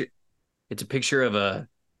picture. It's a picture of a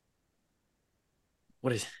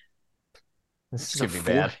what is this? Is gonna be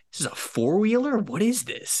bad. This is a 4-wheeler. What is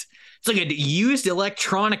this? It's like a used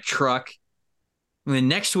electronic truck, and then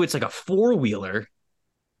next to it's like a 4-wheeler.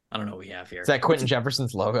 I don't know what we have here. Is that Quentin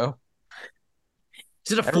Jefferson's logo?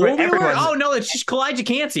 Is it a 4-wheeler? Oh no, it's just Kalijah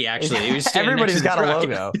Kancey. Actually, everybody's got a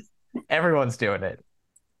logo. Everyone's doing it.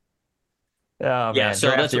 Oh man,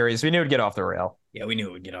 so draft theories. We knew it'd get off the rail. Yeah, we knew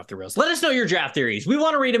it would get off the rails. Let us know your draft theories. We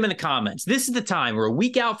want to read them in the comments. This is the time. We're a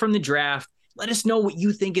week out from the draft. Let us know what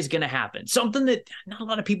you think is going to happen. Something that not a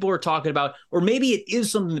lot of people are talking about, or maybe it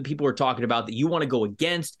is something that people are talking about that you want to go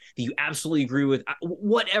against, that you absolutely agree with,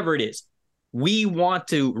 whatever it is. We want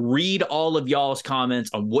to read all of y'all's comments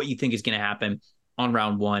on what you think is going to happen on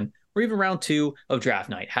round 1 or even round 2 of draft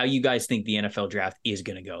night, how you guys think the NFL draft is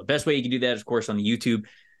going to go. The best way you can do that is, of course, on the YouTube,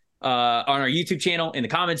 on our YouTube channel in the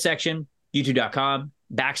comments section,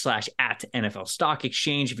 youtube.com/@NFL Stock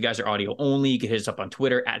Exchange. If you guys are audio only, you can hit us up on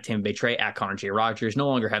Twitter @TamPayTrey, @Connor J. Rogers. No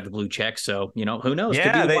longer have the blue check, so, who knows?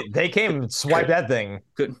 Yeah, they came swipe that thing.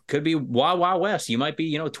 Could be Wild Wild West. You might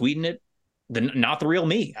be, tweeting it. Not the real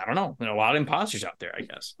me. I don't know. There are a lot of imposters out there, I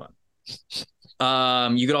guess. But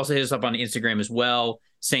you could also hit us up on Instagram as well.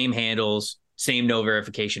 Same handles, same no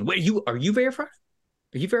verification. Wait, are you verified?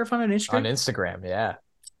 Are you verified on Instagram? On Instagram, yeah.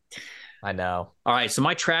 I know. All right, so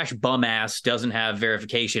my trash bum ass doesn't have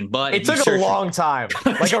verification, but it took a long time,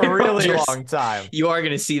 like a really long time. You are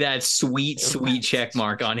going to see that sweet check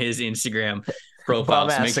mark on his Instagram profile.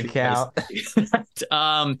 Bum ass account.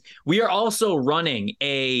 We are also running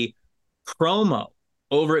a promo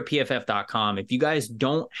over at pff.com. If you guys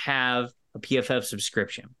don't have a PFF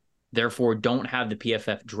subscription, therefore don't have the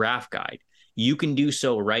PFF draft guide, you can do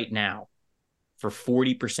so right now for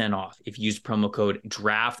 40% off if you use promo code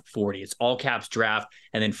DRAFT40. It's all caps draft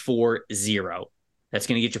and then 40. That's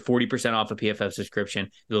going to get you 40% off a PFF subscription.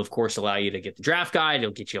 It'll, of course, allow you to get the draft guide.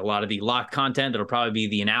 It'll get you a lot of the locked content. That'll probably be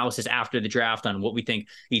the analysis after the draft on what we think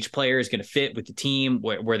each player is going to fit with the team,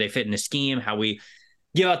 where they fit in the scheme, how we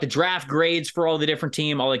give out the draft grades for all the different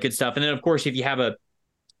team, all that good stuff. And then, of course, if you have a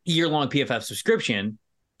year-long PFF subscription,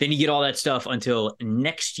 then you get all that stuff until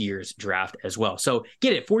next year's draft as well. So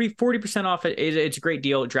get it, 40% off. It's a great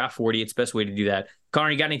deal. Draft 40. It's the best way to do that. Connor,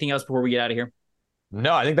 you got anything else before we get out of here?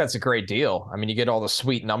 No, I think that's a great deal. I mean, you get all the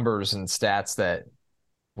sweet numbers and stats that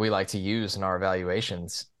we like to use in our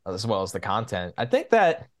evaluations, as well as the content. I think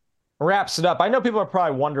that wraps it up. I know people are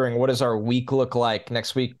probably wondering, what does our week look like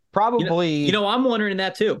next week? Probably. I'm wondering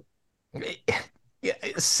that too.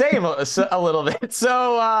 Same a little bit.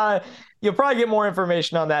 So you'll probably get more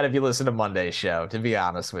information on that if you listen to Monday's show, to be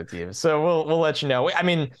honest with you. So we'll let you know. I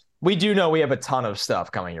mean, we do know we have a ton of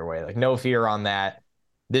stuff coming your way. Like, no fear on that.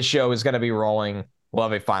 This show is going to be rolling. We'll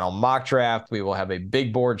have a final mock draft. We will have a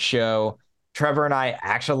big board show. Trevor and I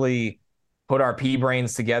actually put our pea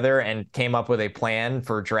brains together and came up with a plan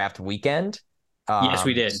for draft weekend. Yes,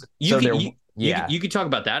 we did. You could talk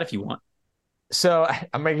about that if you want. So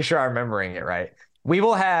I'm making sure I'm remembering it right. We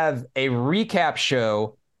will have a recap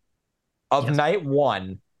show of night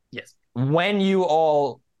 1. Yes. When you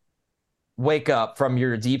all wake up from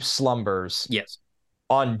your deep slumbers. Yes.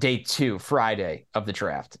 On day 2, Friday of the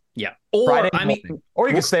draft. Yeah. Or or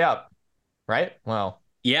you can stay up, right? Well,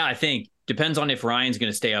 yeah, I think depends on if Ryan's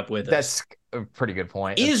going to stay up with us. That's a pretty good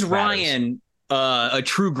point. Is Ryan a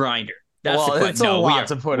true grinder? That's it's a lot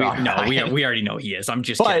to put on. No, we already know he is. I'm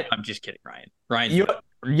just kidding. I'm just kidding, Ryan. Ryan,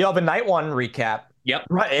 you have a night 1 recap. Yep.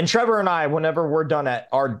 Right. And Trevor and I, whenever we're done at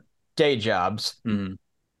our day jobs,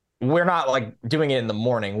 we're not like doing it in the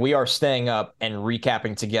morning. We are staying up and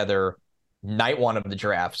recapping together night 1 of the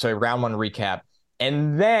draft. So round 1 recap.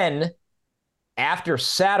 And then after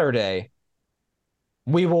Saturday,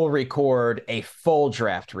 we will record a full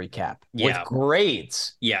draft recap with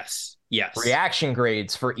grades. Yes. Reaction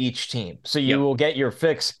grades for each team. So you will get your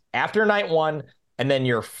fix after night 1 and then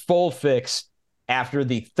your full fix after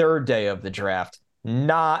the 3rd day of the draft,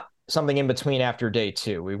 not something in between after day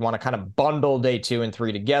 2. We want to kind of bundle day 2 and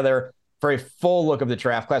 3 together for a full look of the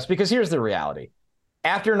draft class, because here's the reality.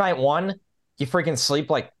 After night 1, you freaking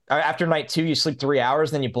sleep after night 2, you sleep 3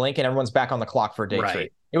 hours, then you blink and everyone's back on the clock for day 3.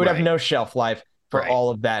 It would have no shelf life for all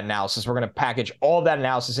of that analysis. We're going to package all of that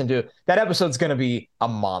analysis into that episode's going to be a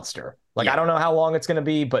monster. I don't know how long it's going to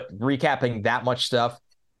be, but recapping that much stuff,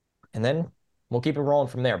 and then we'll keep it rolling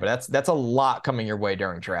from there. But that's a lot coming your way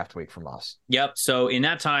during draft week from us. Yep. So in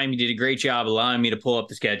that time, you did a great job allowing me to pull up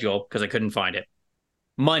the schedule because I couldn't find it.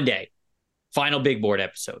 Monday, final big board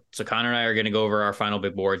episode. So Connor and I are going to go over our final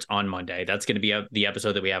big boards on Monday. That's going to be the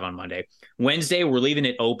episode that we have on Monday. Wednesday, we're leaving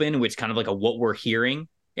it open, which is kind of like a what we're hearing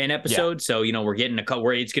an episode. So, we're getting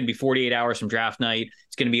where it's going to be 48 hours from draft night.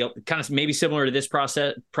 It's going to be kind of maybe similar to this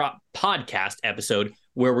podcast episode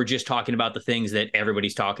where we're just talking about the things that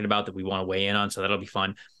everybody's talking about that we want to weigh in on. So that'll be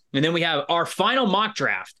fun. And then we have our final mock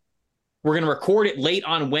draft We're going to record it late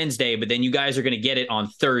on Wednesday, but then you guys are going to get it on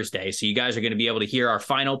Thursday. So you guys are going to be able to hear our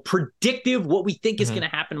final predictive, what we think is going to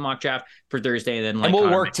happen in mock draft for Thursday. And then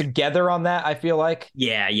we'll work together on that, I feel like.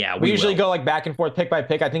 Yeah. We usually go like back and forth, pick by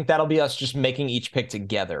pick. I think that'll be us just making each pick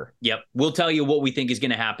together. Yep. We'll tell you what we think is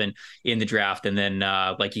going to happen in the draft. And then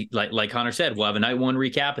like Connor said, we'll have a night one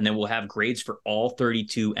recap, and then we'll have grades for all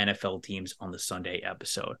 32 NFL teams on the Sunday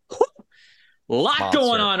episode. A lot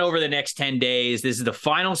going on over the next 10 days. This is the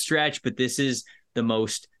final stretch, but this is the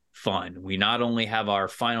most fun. We not only have our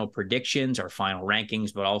final predictions, our final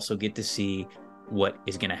rankings, but also get to see what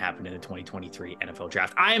is going to happen in the 2023 NFL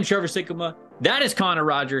Draft. I am Trevor Sikkema. That is Connor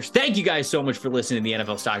Rogers. Thank you guys so much for listening to the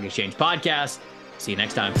NFL Stock Exchange podcast. See you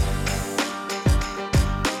next time.